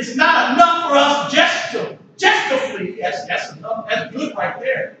not enough for us just to flee. That's enough. That's good right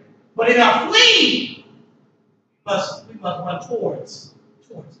there. But in our fleeing, we must run towards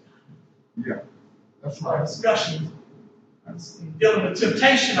God. Yeah. That's Our right. discussions dealing with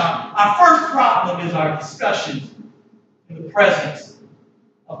temptation. Our first problem is our discussions in the presence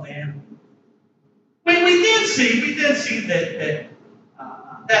of the enemy. We then see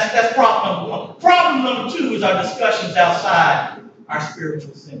that's problem number one. Problem number two is our discussions outside our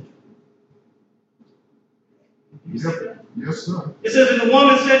spiritual center. Yep. Yes, sir. It says, and the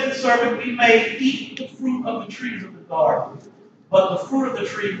woman said to the servant, we may eat the fruit of the trees of the garden, but the fruit of the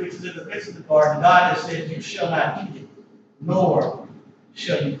tree which is in the midst of the garden, God has said, you shall not eat it, nor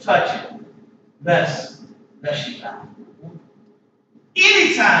shall you touch it, lest you die.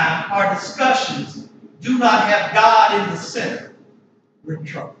 Anytime our discussions do not have God in the center, we're in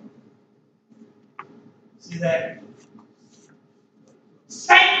trouble. See that?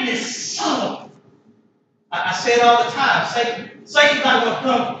 Satan is subtle. I say it all the time. Satan's not going to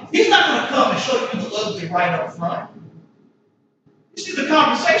come. He's not going to come and show you the ugly right up front. You see the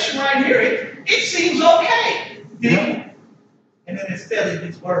conversation right here. It seems okay. Yeah. And then instead it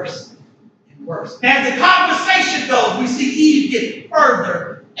gets worse and worse. As the conversation goes, we see Eve get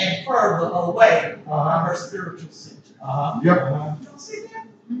further and further away from her spiritual center. Yep. You don't see that?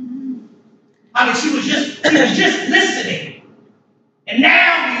 I mean, she was just listening. And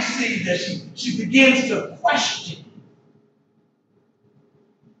now we see that she begins to question.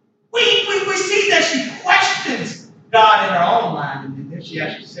 We see that she questions God in her own mind, and then she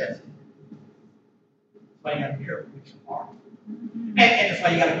actually says it. That's why you got to be careful with your heart. And that's why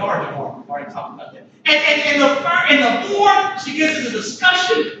you got to guard your heart. We've already talked about that. And the more she gets into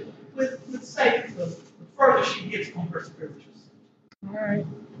discussion with Satan, the further she gets from her spiritual sense. All right.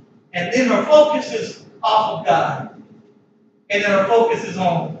 And then her focus is off of God. And then her focus is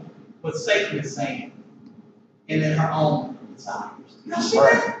on what Satan is saying. And then her own desires. You don't see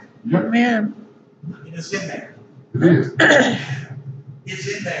that? Yep. Amen. I mean, it's in there. It is.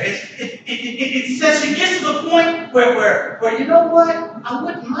 is in there. It says it gets to the point where you know what? I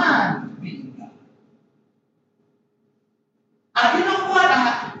wouldn't mind being God. You know what?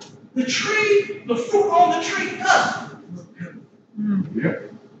 The fruit on the tree does look good.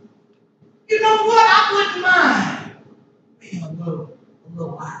 Yep. You know what? I wouldn't mind being a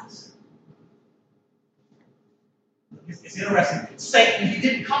little wise. It's interesting. Satan, he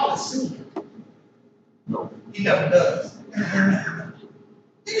didn't call it sin. No. He never does.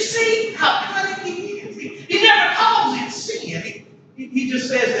 Do you see how cunning he is? He never calls it sin. He just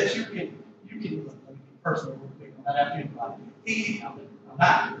says that you can let me be personal real quick. I'm not after anybody. I'm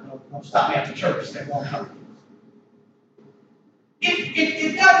not. Don't stop me after church. That won't help.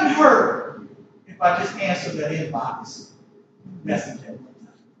 It doesn't hurt if I just answer that inbox message at one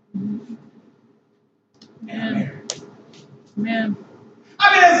time. Amen. Amen.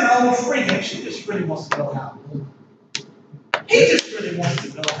 I mean, as an old friend, she just really wants to know how. He just really wants to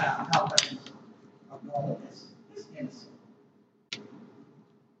know how things are going. It's innocent.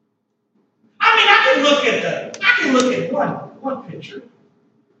 I mean, I can look at one picture.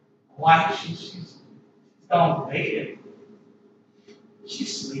 My wife, she's gone to bed.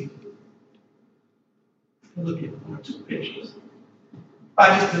 She's sleeping. I can look at one or two pictures.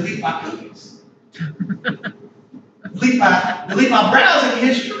 I just delete my cookies. delete my browsing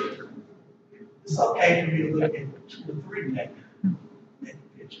history. It's okay for me to look at 2 or 3 naked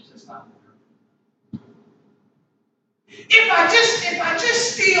pictures. That's not hurt. If I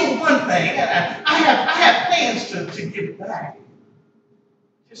just steal one thing, and I have plans to give it back.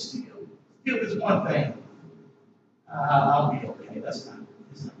 Just steal this one thing. I'll be okay. That's not.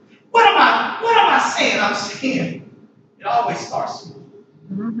 What am I saying? I'm saying it always starts small.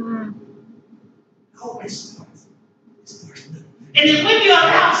 Mm-hmm. It always starts. And then when you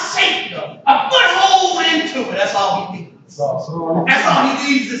allow Satan a foothold into it, that's all he needs. That's all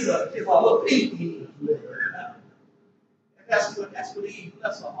he needs is a little pinky. That's what Eve.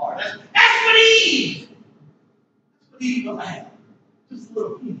 That's her heart. That's what Eve. That's what Eve had. Just a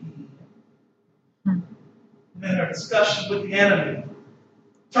little pinky. And then her discussion with the enemy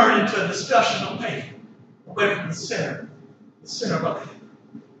turned into a discussion away from the center. The center of it.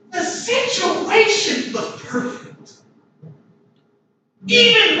 The situation was perfect.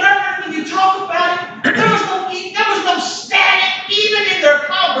 Even when you talk about it, there was no static, even in their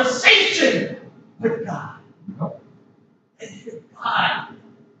conversation with God. God,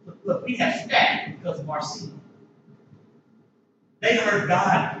 look, we have static because of our sin. They heard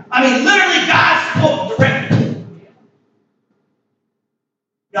God. I mean, literally, God spoke directly to them.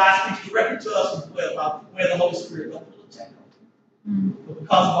 God speaks directly to us as well about where the Holy Spirit will attack us.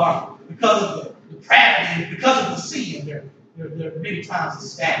 But because of the depravity, because of the sin, there are many times the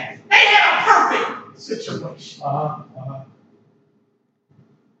static. They had a perfect situation.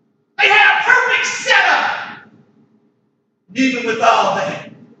 They had a perfect setup. And even with all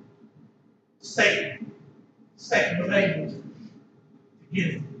that, Satan was able to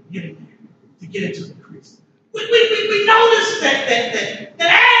get into the crease. We notice that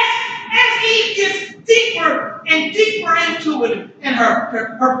as Eve gets deeper and deeper into it, and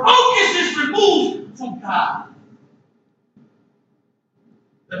her focus is removed from God,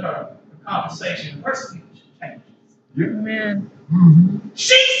 that her conversation, her speech changes. Yeah. Amen. Mm-hmm.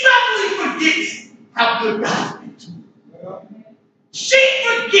 She suddenly forgets how good God's been to her. She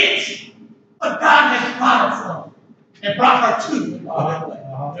forgets what God has brought her from and brought her to.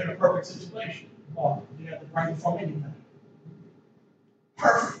 They're in a perfect situation. You have to bring her from anything.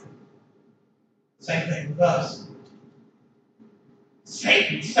 Perfect. Same thing with us.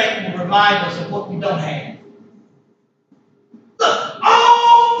 Satan will remind us of what we don't have. Look,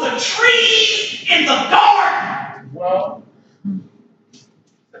 all the trees in the garden. Well,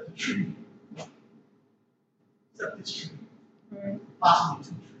 except the tree. Except this tree. Possibly 2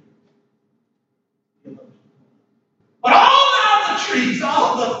 trees. But all the other trees,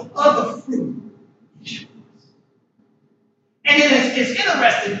 all the other fruit, is yours. And it's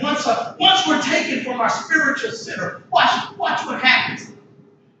interesting. Once we're taken from our spiritual center, watch what happens.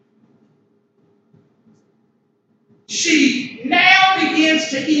 She now begins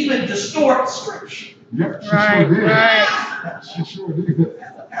to even distort Scripture. Yep, she Right, sure did. right. She sure did.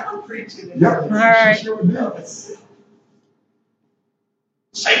 I'm preaching. Yep, Right. she sure did.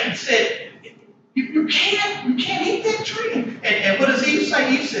 Satan said, you can't eat that tree. And what does Eve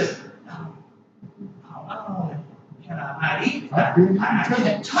say? Eve says, no, not only can I not eat it, I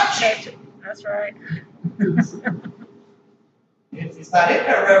can't touch it. That's right. It's not in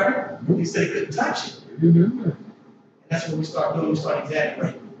there, Reverend. He said he couldn't touch it. And that's what we start doing. We start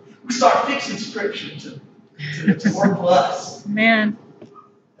exaggerating. We start fixing Scripture to work for us. Amen.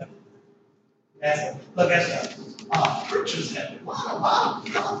 That's preachers have it. A lot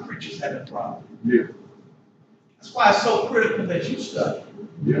of preachers have that problem. Yeah. That's why it's so critical that you study.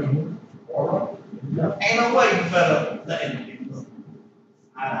 Yeah. All right. Yeah. Ain't no way you better let anything look.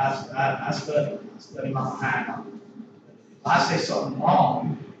 I study my behind off. If I say something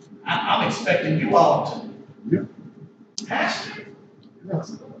wrong, I'm expecting you all to. Yeah. Pastor,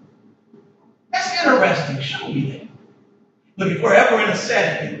 Yes. that's interesting. Show me that. Look, if we're ever in a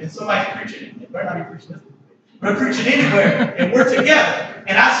setting and somebody's preaching, they better not be preaching this. We're preaching anywhere and we're together,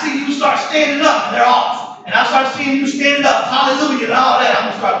 and I see you start standing up and they're off, and I start seeing you standing up, hallelujah, and all that, I'm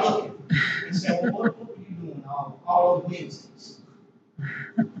going to start looking and saying, well, what were you doing all those Wednesdays?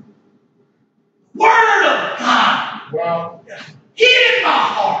 Word of God. Wow. Hid in my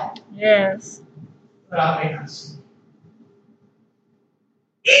heart. Yes. But I may not see.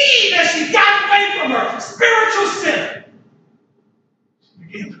 Eve, as she got away from her spiritual sinner, she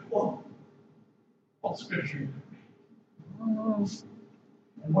began to quote scripture. And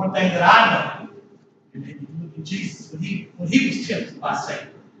one thing that I know, and then you look at Jesus, when he was tempted by Satan,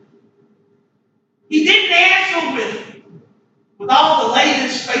 he didn't answer with all the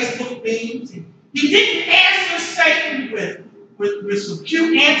latest Facebook memes. He didn't answer Satan with some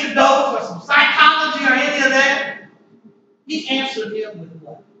cute antidotes or some psychology or any of that. He answered him with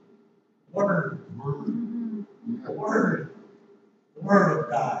what? Word. The word. The word of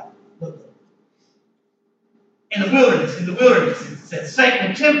God. In the wilderness, it says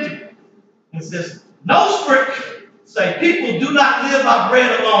Satan tempted him. It says, no scripture say people do not live by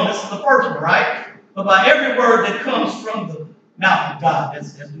bread alone. This is the first one, right? But by every word that comes from the mouth of God.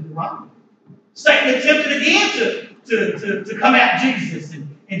 That's Deuteronomy. Satan attempted again to come at Jesus.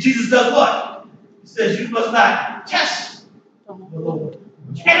 And Jesus does what? He says, you must not test the Lord.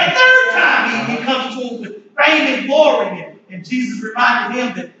 And a third time he comes to him with fame and glory. And Jesus reminded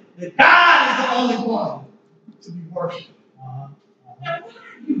him that God is the only one to be worshipped. Now, why are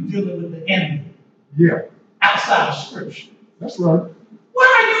you dealing with the enemy? Yeah. Outside of Scripture. That's right. Why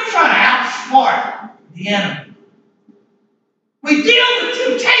are you trying to outsmart the enemy? We deal with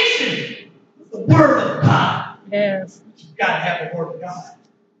temptation with the Word of God. Yes. But you've got to have the Word of God.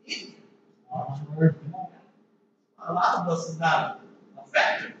 A lot of us are not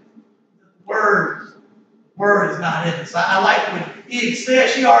effective. The word is not in us. I like what he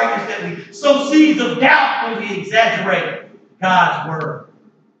says. She argues that we sow seeds of doubt when we exaggerate God's word.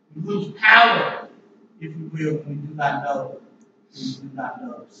 We lose power, if you will, when we do not know.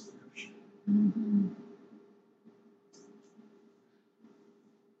 Scripture. Mm-hmm.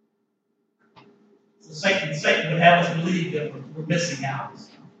 So Satan would have us believe that we're missing out.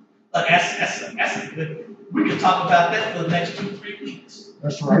 Look, that's a good. We could talk about that for the next 2-3 weeks.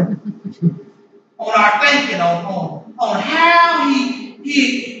 That's right. On our thinking, on how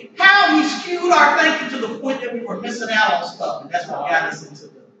he skewed our thinking to the point that we were missing out on stuff, and that's what got us into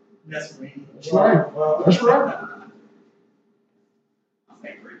the mess we're in. That's right. That's right. My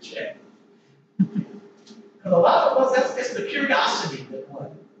favorite check. Because a lot of us, it's the curiosity that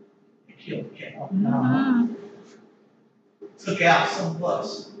killed the cat. Mm-hmm. Took out some of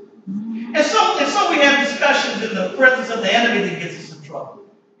us. And so we have discussions in the presence of the enemy that gets us in trouble.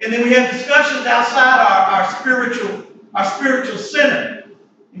 And then we have discussions outside our spiritual center.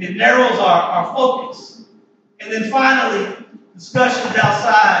 And it narrows our focus. And then finally, discussions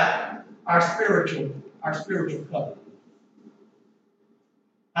outside our spiritual cover.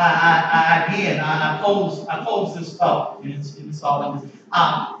 I pose this thought, and it's all in this.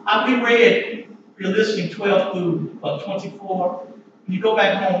 We're listening 12 through 24. When you go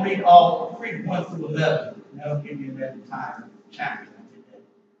back home, read 1 through 11. And that'll give you that entire chapter. I did that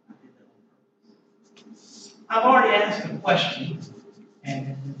on purpose. I've already asked a question,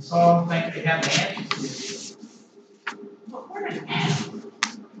 and some think they have the answer to it. But where is Adam?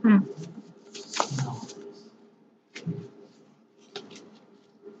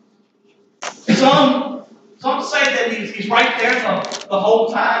 Some say that he's right there the whole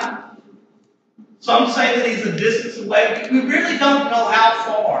time. Some say that he's a distance away. We really don't know how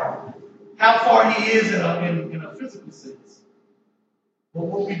far he is in a physical sense. But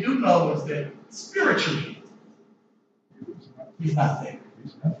what we do know is that spiritually, he's not there.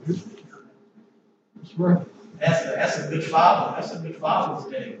 That's right. That's a good father. That's a good Father's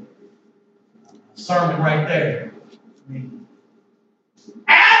Day sermon right there. I mean,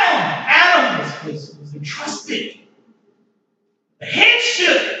 Adam was entrusted the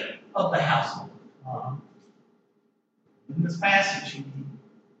headship of the household. In this passage, he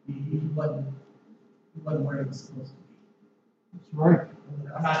wasn't where he was supposed to be. That's right.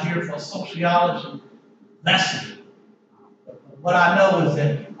 I'm not here for a sociology lesson, but What I know is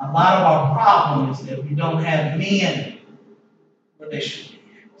that a lot of our problem is that we don't have men where they should be.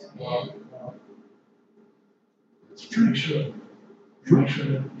 Make sure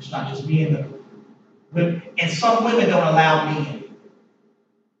that it's not just men, but women. And some women don't allow men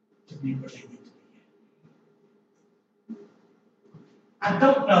to be where they need to be. I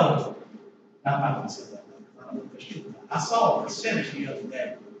don't know. I'm not going to say that. I don't know if it's true. I saw a percentage the other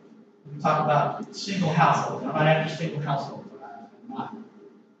day. We talk about single households. I'm not after single households. I'm not.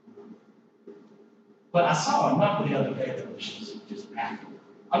 But I saw a number the other day that was just baffling.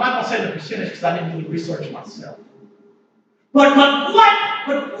 I'm not going to say the percentage because I didn't do the research myself. But what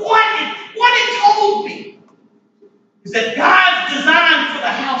it told me is that God's design for the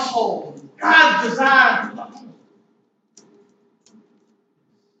household, God's design for the home,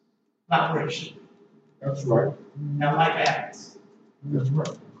 not where it should be. That's right. Now, life happens. That's right.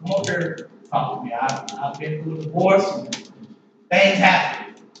 Come over here, talk to me. I've been through a divorce, and things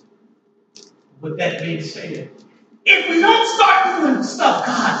happen. With that being said, if we don't start doing stuff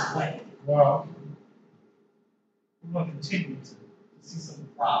God's way, Wow. we're going to continue to see some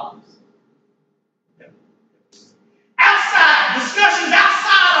problems. Outside, discussions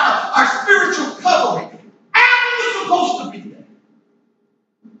outside our spiritual covering. Adam was supposed to be there.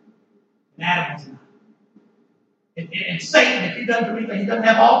 And Adam was not. And Satan, if he doesn't do anything, he doesn't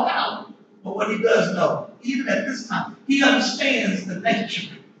have all power. But what he does know, even at this time, he understands the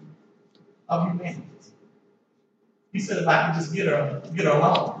nature of humanity. He said, if I can just get her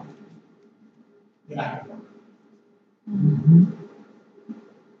alone, then I can work.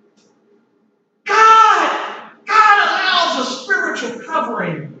 God allows a spiritual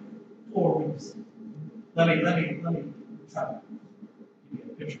covering for a reason. Let me try to give you a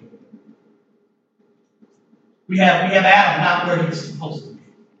picture. We have Adam not where he's supposed to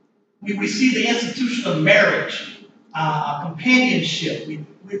be. We see the institution of marriage, companionship.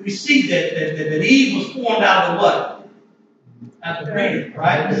 We see that Eve was formed out of what? Out of grain,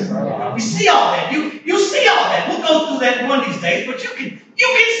 right? We see all that. You see all that. We'll go through that one of these days, but you can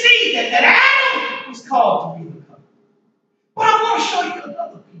see that Adam was called to be the covenant. But I want to show you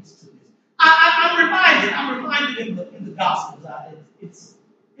another piece to this. I'm reminded in the Gospels.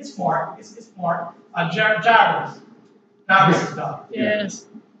 It's Mark. It's Mark. Jairus' daughter. Yes.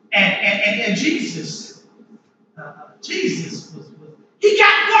 And Jesus was he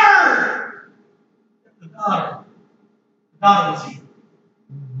got word that the daughter was healed.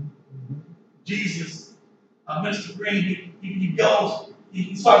 Jesus, Minister Green, he goes,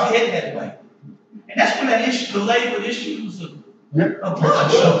 he starts heading that way. And that's when that issue, the lady with issues of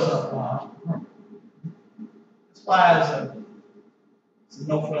blood shows up. That's why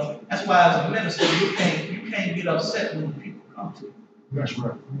that's why as a minister, you can't get upset when people come to you. That's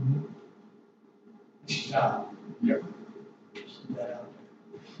right. It's your job. Yep.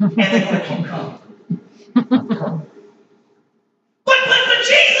 And they're going to keep coming. But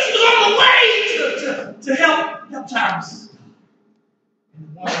Jesus was on the way to help Jairus. And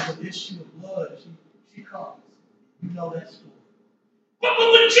the woman with the issue of blood, she comes. You know that story. But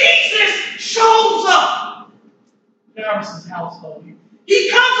when Jesus shows up, Jairus' household, he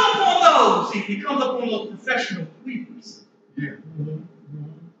comes upon those. He comes upon those professional weepers. Yeah.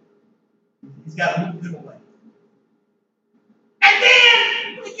 He's got to move them away. And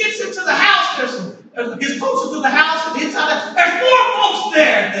then when he gets into the house, gets closer to the house and inside, there's more folks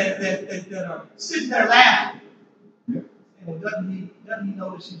there that are sitting there laughing. Yeah. And doesn't he know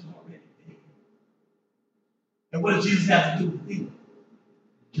that she's already dead? And what does Jesus have to do with them?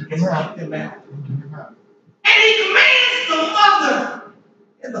 He can knock them out. And he commands the mother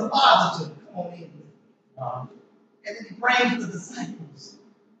and the father to come on in. And then he brings the disciples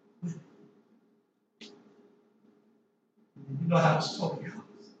with him. You know how the story goes.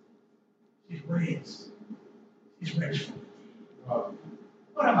 She's raised. She's raised from it.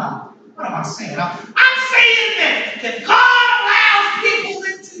 What am I saying? I'm saying that God allows people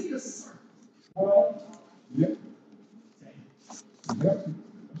into your circle. Well, yeah. That's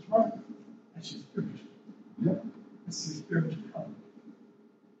right. That's your spiritual. Yeah. That's your spiritual covenant.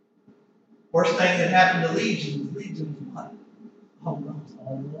 Worst thing that happened to Legion was what? Hold on.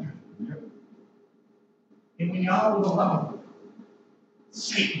 Yeah. And when you're all alone,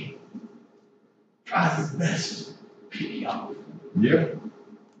 Satan tries his best to pick you off. Yeah.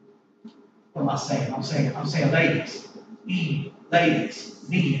 What am I saying? I'm saying ladies,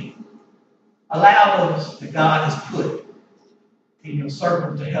 men, allow those that God has put in your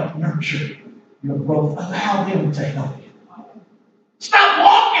circle to help nurture your growth. Allow them to help you. Stop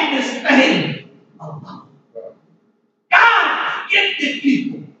walking this thing alone. God gifted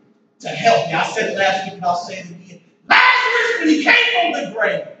people to help you. I said it last week and I'll say it again. Lazarus when he came from the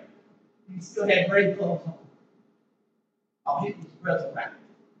grave, he still had grave clothes on. Oh, he was resurrected.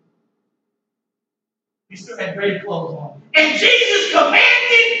 He still had grave clothes on. And Jesus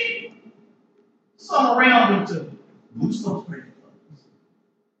commanded some around him to loose those grave clothes.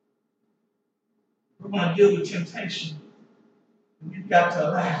 We're going to deal with temptation. And you've got to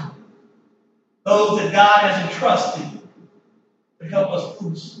allow those that God has entrusted to help us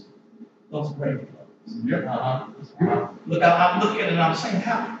loose those grave clothes. Yep. Look, I'm looking and I'm saying,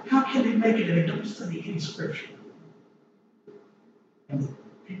 how can they make it and they don't study any scripture? And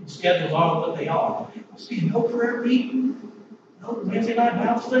people's schedules are what they are. I see no prayer meeting, no Wednesday night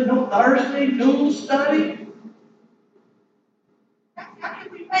Bible study, no Thursday noon study. How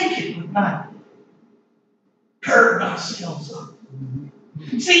can we make it with not girding ourselves up?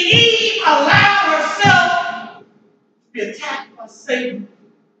 See, Eve allowed herself to be attacked by Satan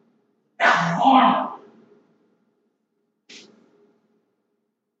without armor.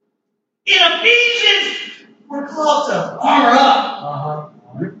 In Ephesians, we're called to armor up.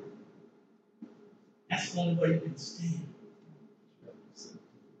 That's the only way you can stand.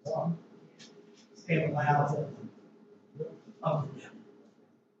 Stand allowed of the devil.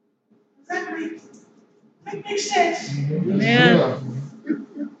 Does that make sense? Amen.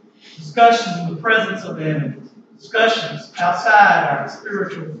 Discussions in the presence of the enemy. Discussions outside our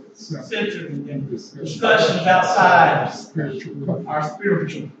spiritual center. And discussions outside our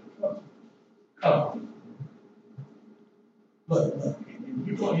spiritual cover. Look.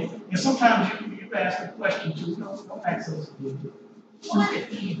 And sometimes you ask a question too. Don't ask us. Why did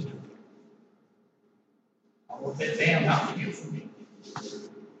Eve do it? Oh, that damn not for you for me.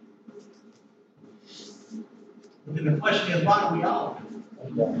 But then the question is, why do we all?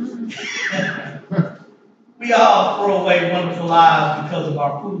 We all throw away wonderful lives because of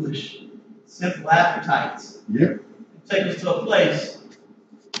our foolish, simple appetites. Yep. Take us to a place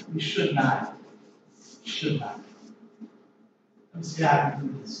we should not. Let me see how I can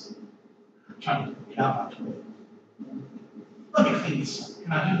do this. I'm trying to get out my toilet. Let me clean this up.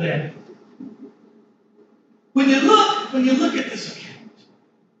 Can I do that? When you look at this account,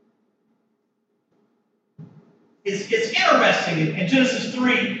 it's interesting in Genesis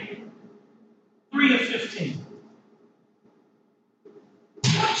 3 and 15.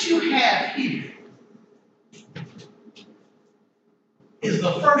 What you have here is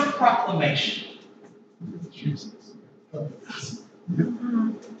the first proclamation of the gospel.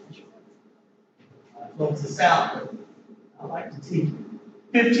 I close this out, but I like to teach.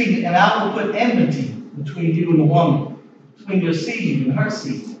 15, and I will put enmity between you and the woman, between your seed and her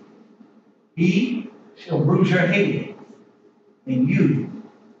seed. He shall bruise your head, and you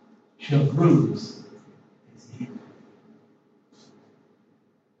shall bruise his head.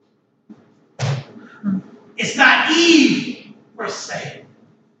 It's not Eve per se,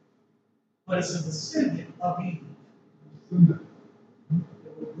 but it's a descendant of Eve that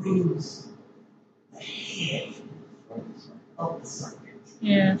will bruise the head of the serpent.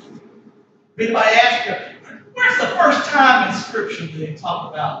 Yes. If anybody asks you, where's the first time in Scripture that they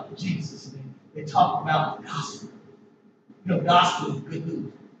talk about Jesus? They talk about the gospel. You know, gospel is good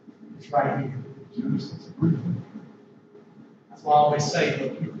news. It's right here. That's why I always say,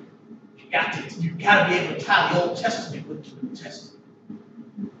 look, you got to be able to tie the Old Testament with the New Testament.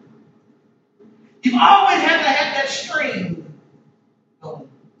 You always have to have that string going.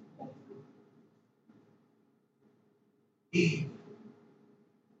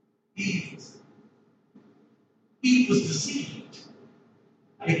 Eve was deceived.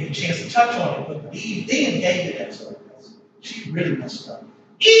 I didn't get a chance to touch on it, but Eve then gave it that story. She really messed up.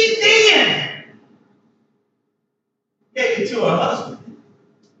 Eve then gave it to her husband.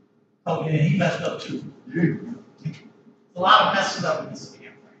 Oh, yeah, he messed up too. A lot of messing up in this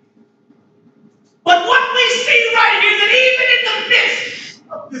camp. But what we see right here is that even in the midst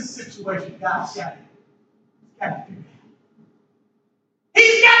of this situation, God's got it figured out.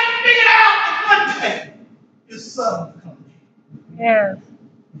 He's got it figured out that one day his son will come in. Yes.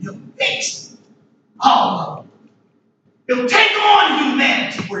 He'll fix all of them. He'll take on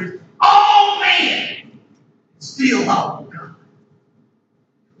humanity where he's all man and still all God.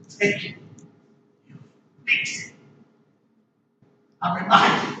 He'll take it. He'll fix it. I'm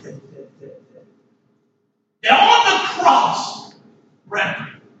reminded that on the cross,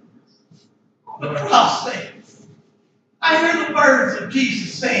 Reverend, on the cross there, I hear the words of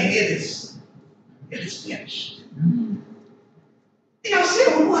Jesus saying, it is finished. And I said,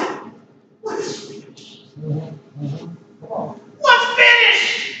 well, what? What is finished? What's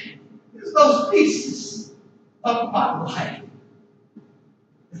finished is those pieces of my life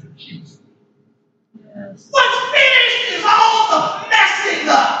that accuse me. Yes. What's finished is all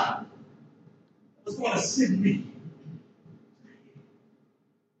send me.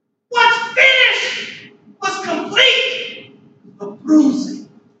 What's finished was complete. The bruising,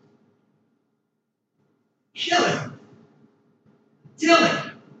 killing,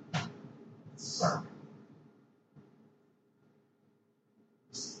 killing, sermon.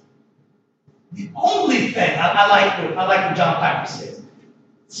 The only thing I like what John Piper says.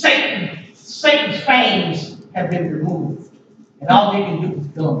 Satan's fangs have been removed, and all they can do is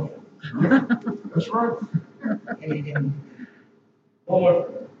dumb him. That's right. And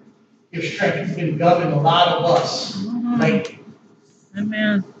Lord, your strength has been gumming a lot of us lately.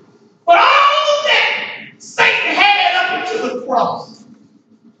 Amen. But all that Satan had up until the cross,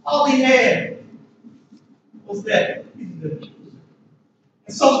 all he had was that he's the accuser.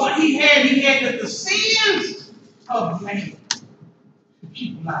 And so what he had that the sins of man should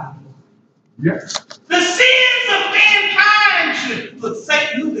keep him out of it. Yes. The sins of mankind should, but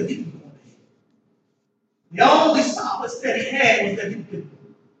Satan knew that he was going to have. The only solace that he had was that he could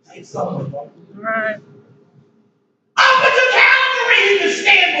take something. Right. Up until Calvary, he could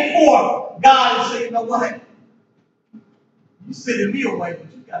stand before God and say, you know what? You're sending me away,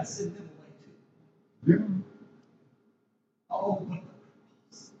 but you got to send them away too. Yeah. Oh, but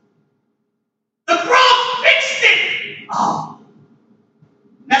the cross fixed it. Oh.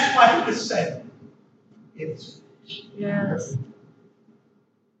 That's why he could say, it's finished. Yes.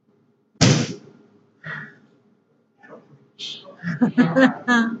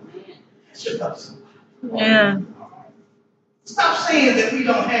 Shut up, somebody. Yeah. Stop saying that we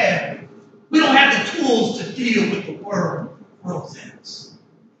don't have the tools to deal with the world throws at us.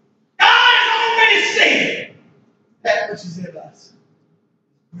 God has already said that which is in us is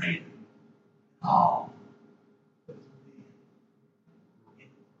greater than all.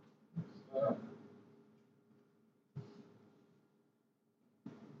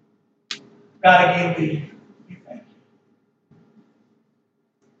 God, again, we thank you.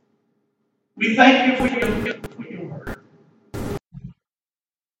 We thank you for your word.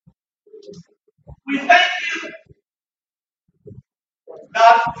 We thank you,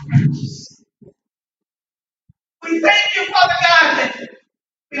 God, for your mercy. We thank you, Father God, that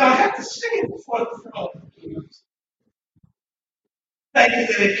we don't have to stand before the throne. Thank you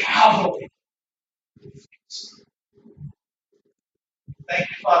that it Calvary. Thank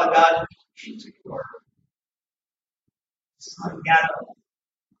you, Father God, for true to your word. Son, God,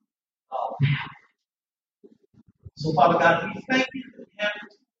 oh. So, Father God, we thank you that we have the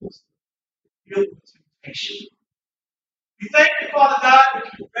tools to deal with temptation. We thank you, Father God, that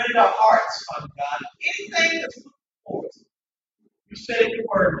you've readied our hearts, Father God. Anything that's looking forward to, you said in your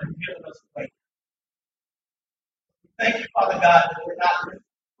word and you've given us a way. We thank you, Father God, that we're not living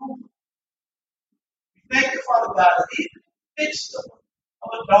fool. We thank you, Father God, that even in the midst of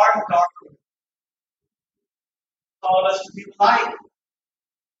a dark room, you called us to be light,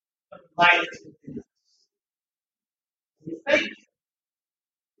 but the light is within us. We thank you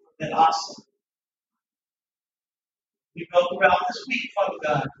for that awesome. We go throughout this week, Father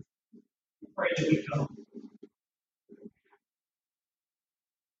God. We pray that we go.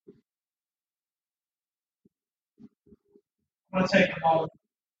 I want to take a moment,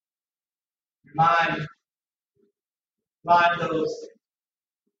 remind those that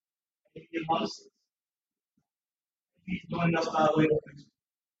may be amongst us. He's doing us by way of grace.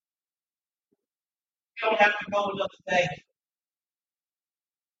 You don't have to go another day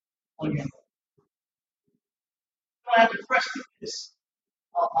on your own. You don't have to press through this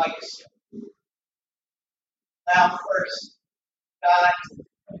all by yourself. Now first, God to come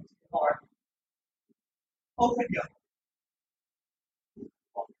into your heart. Open your heart.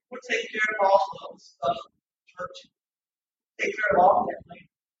 We'll take care of all the stuff in the church. Take care of all that later.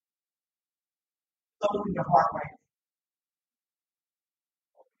 Open your heart right now.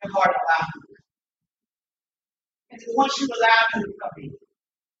 Open your heart and allow him. And once you allow him to come in,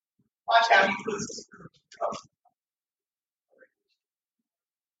 watch how he puts the Spirit to trust.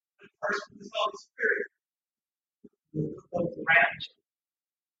 First with his Holy Spirit, will put those around you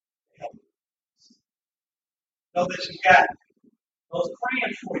to help you. Know that you got those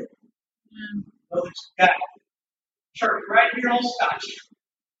praying for you. Know that you got church right here on Scotch Street.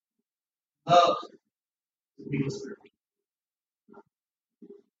 Love to be the Spirit.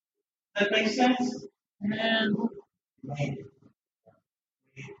 Does that make sense? Amen. Man.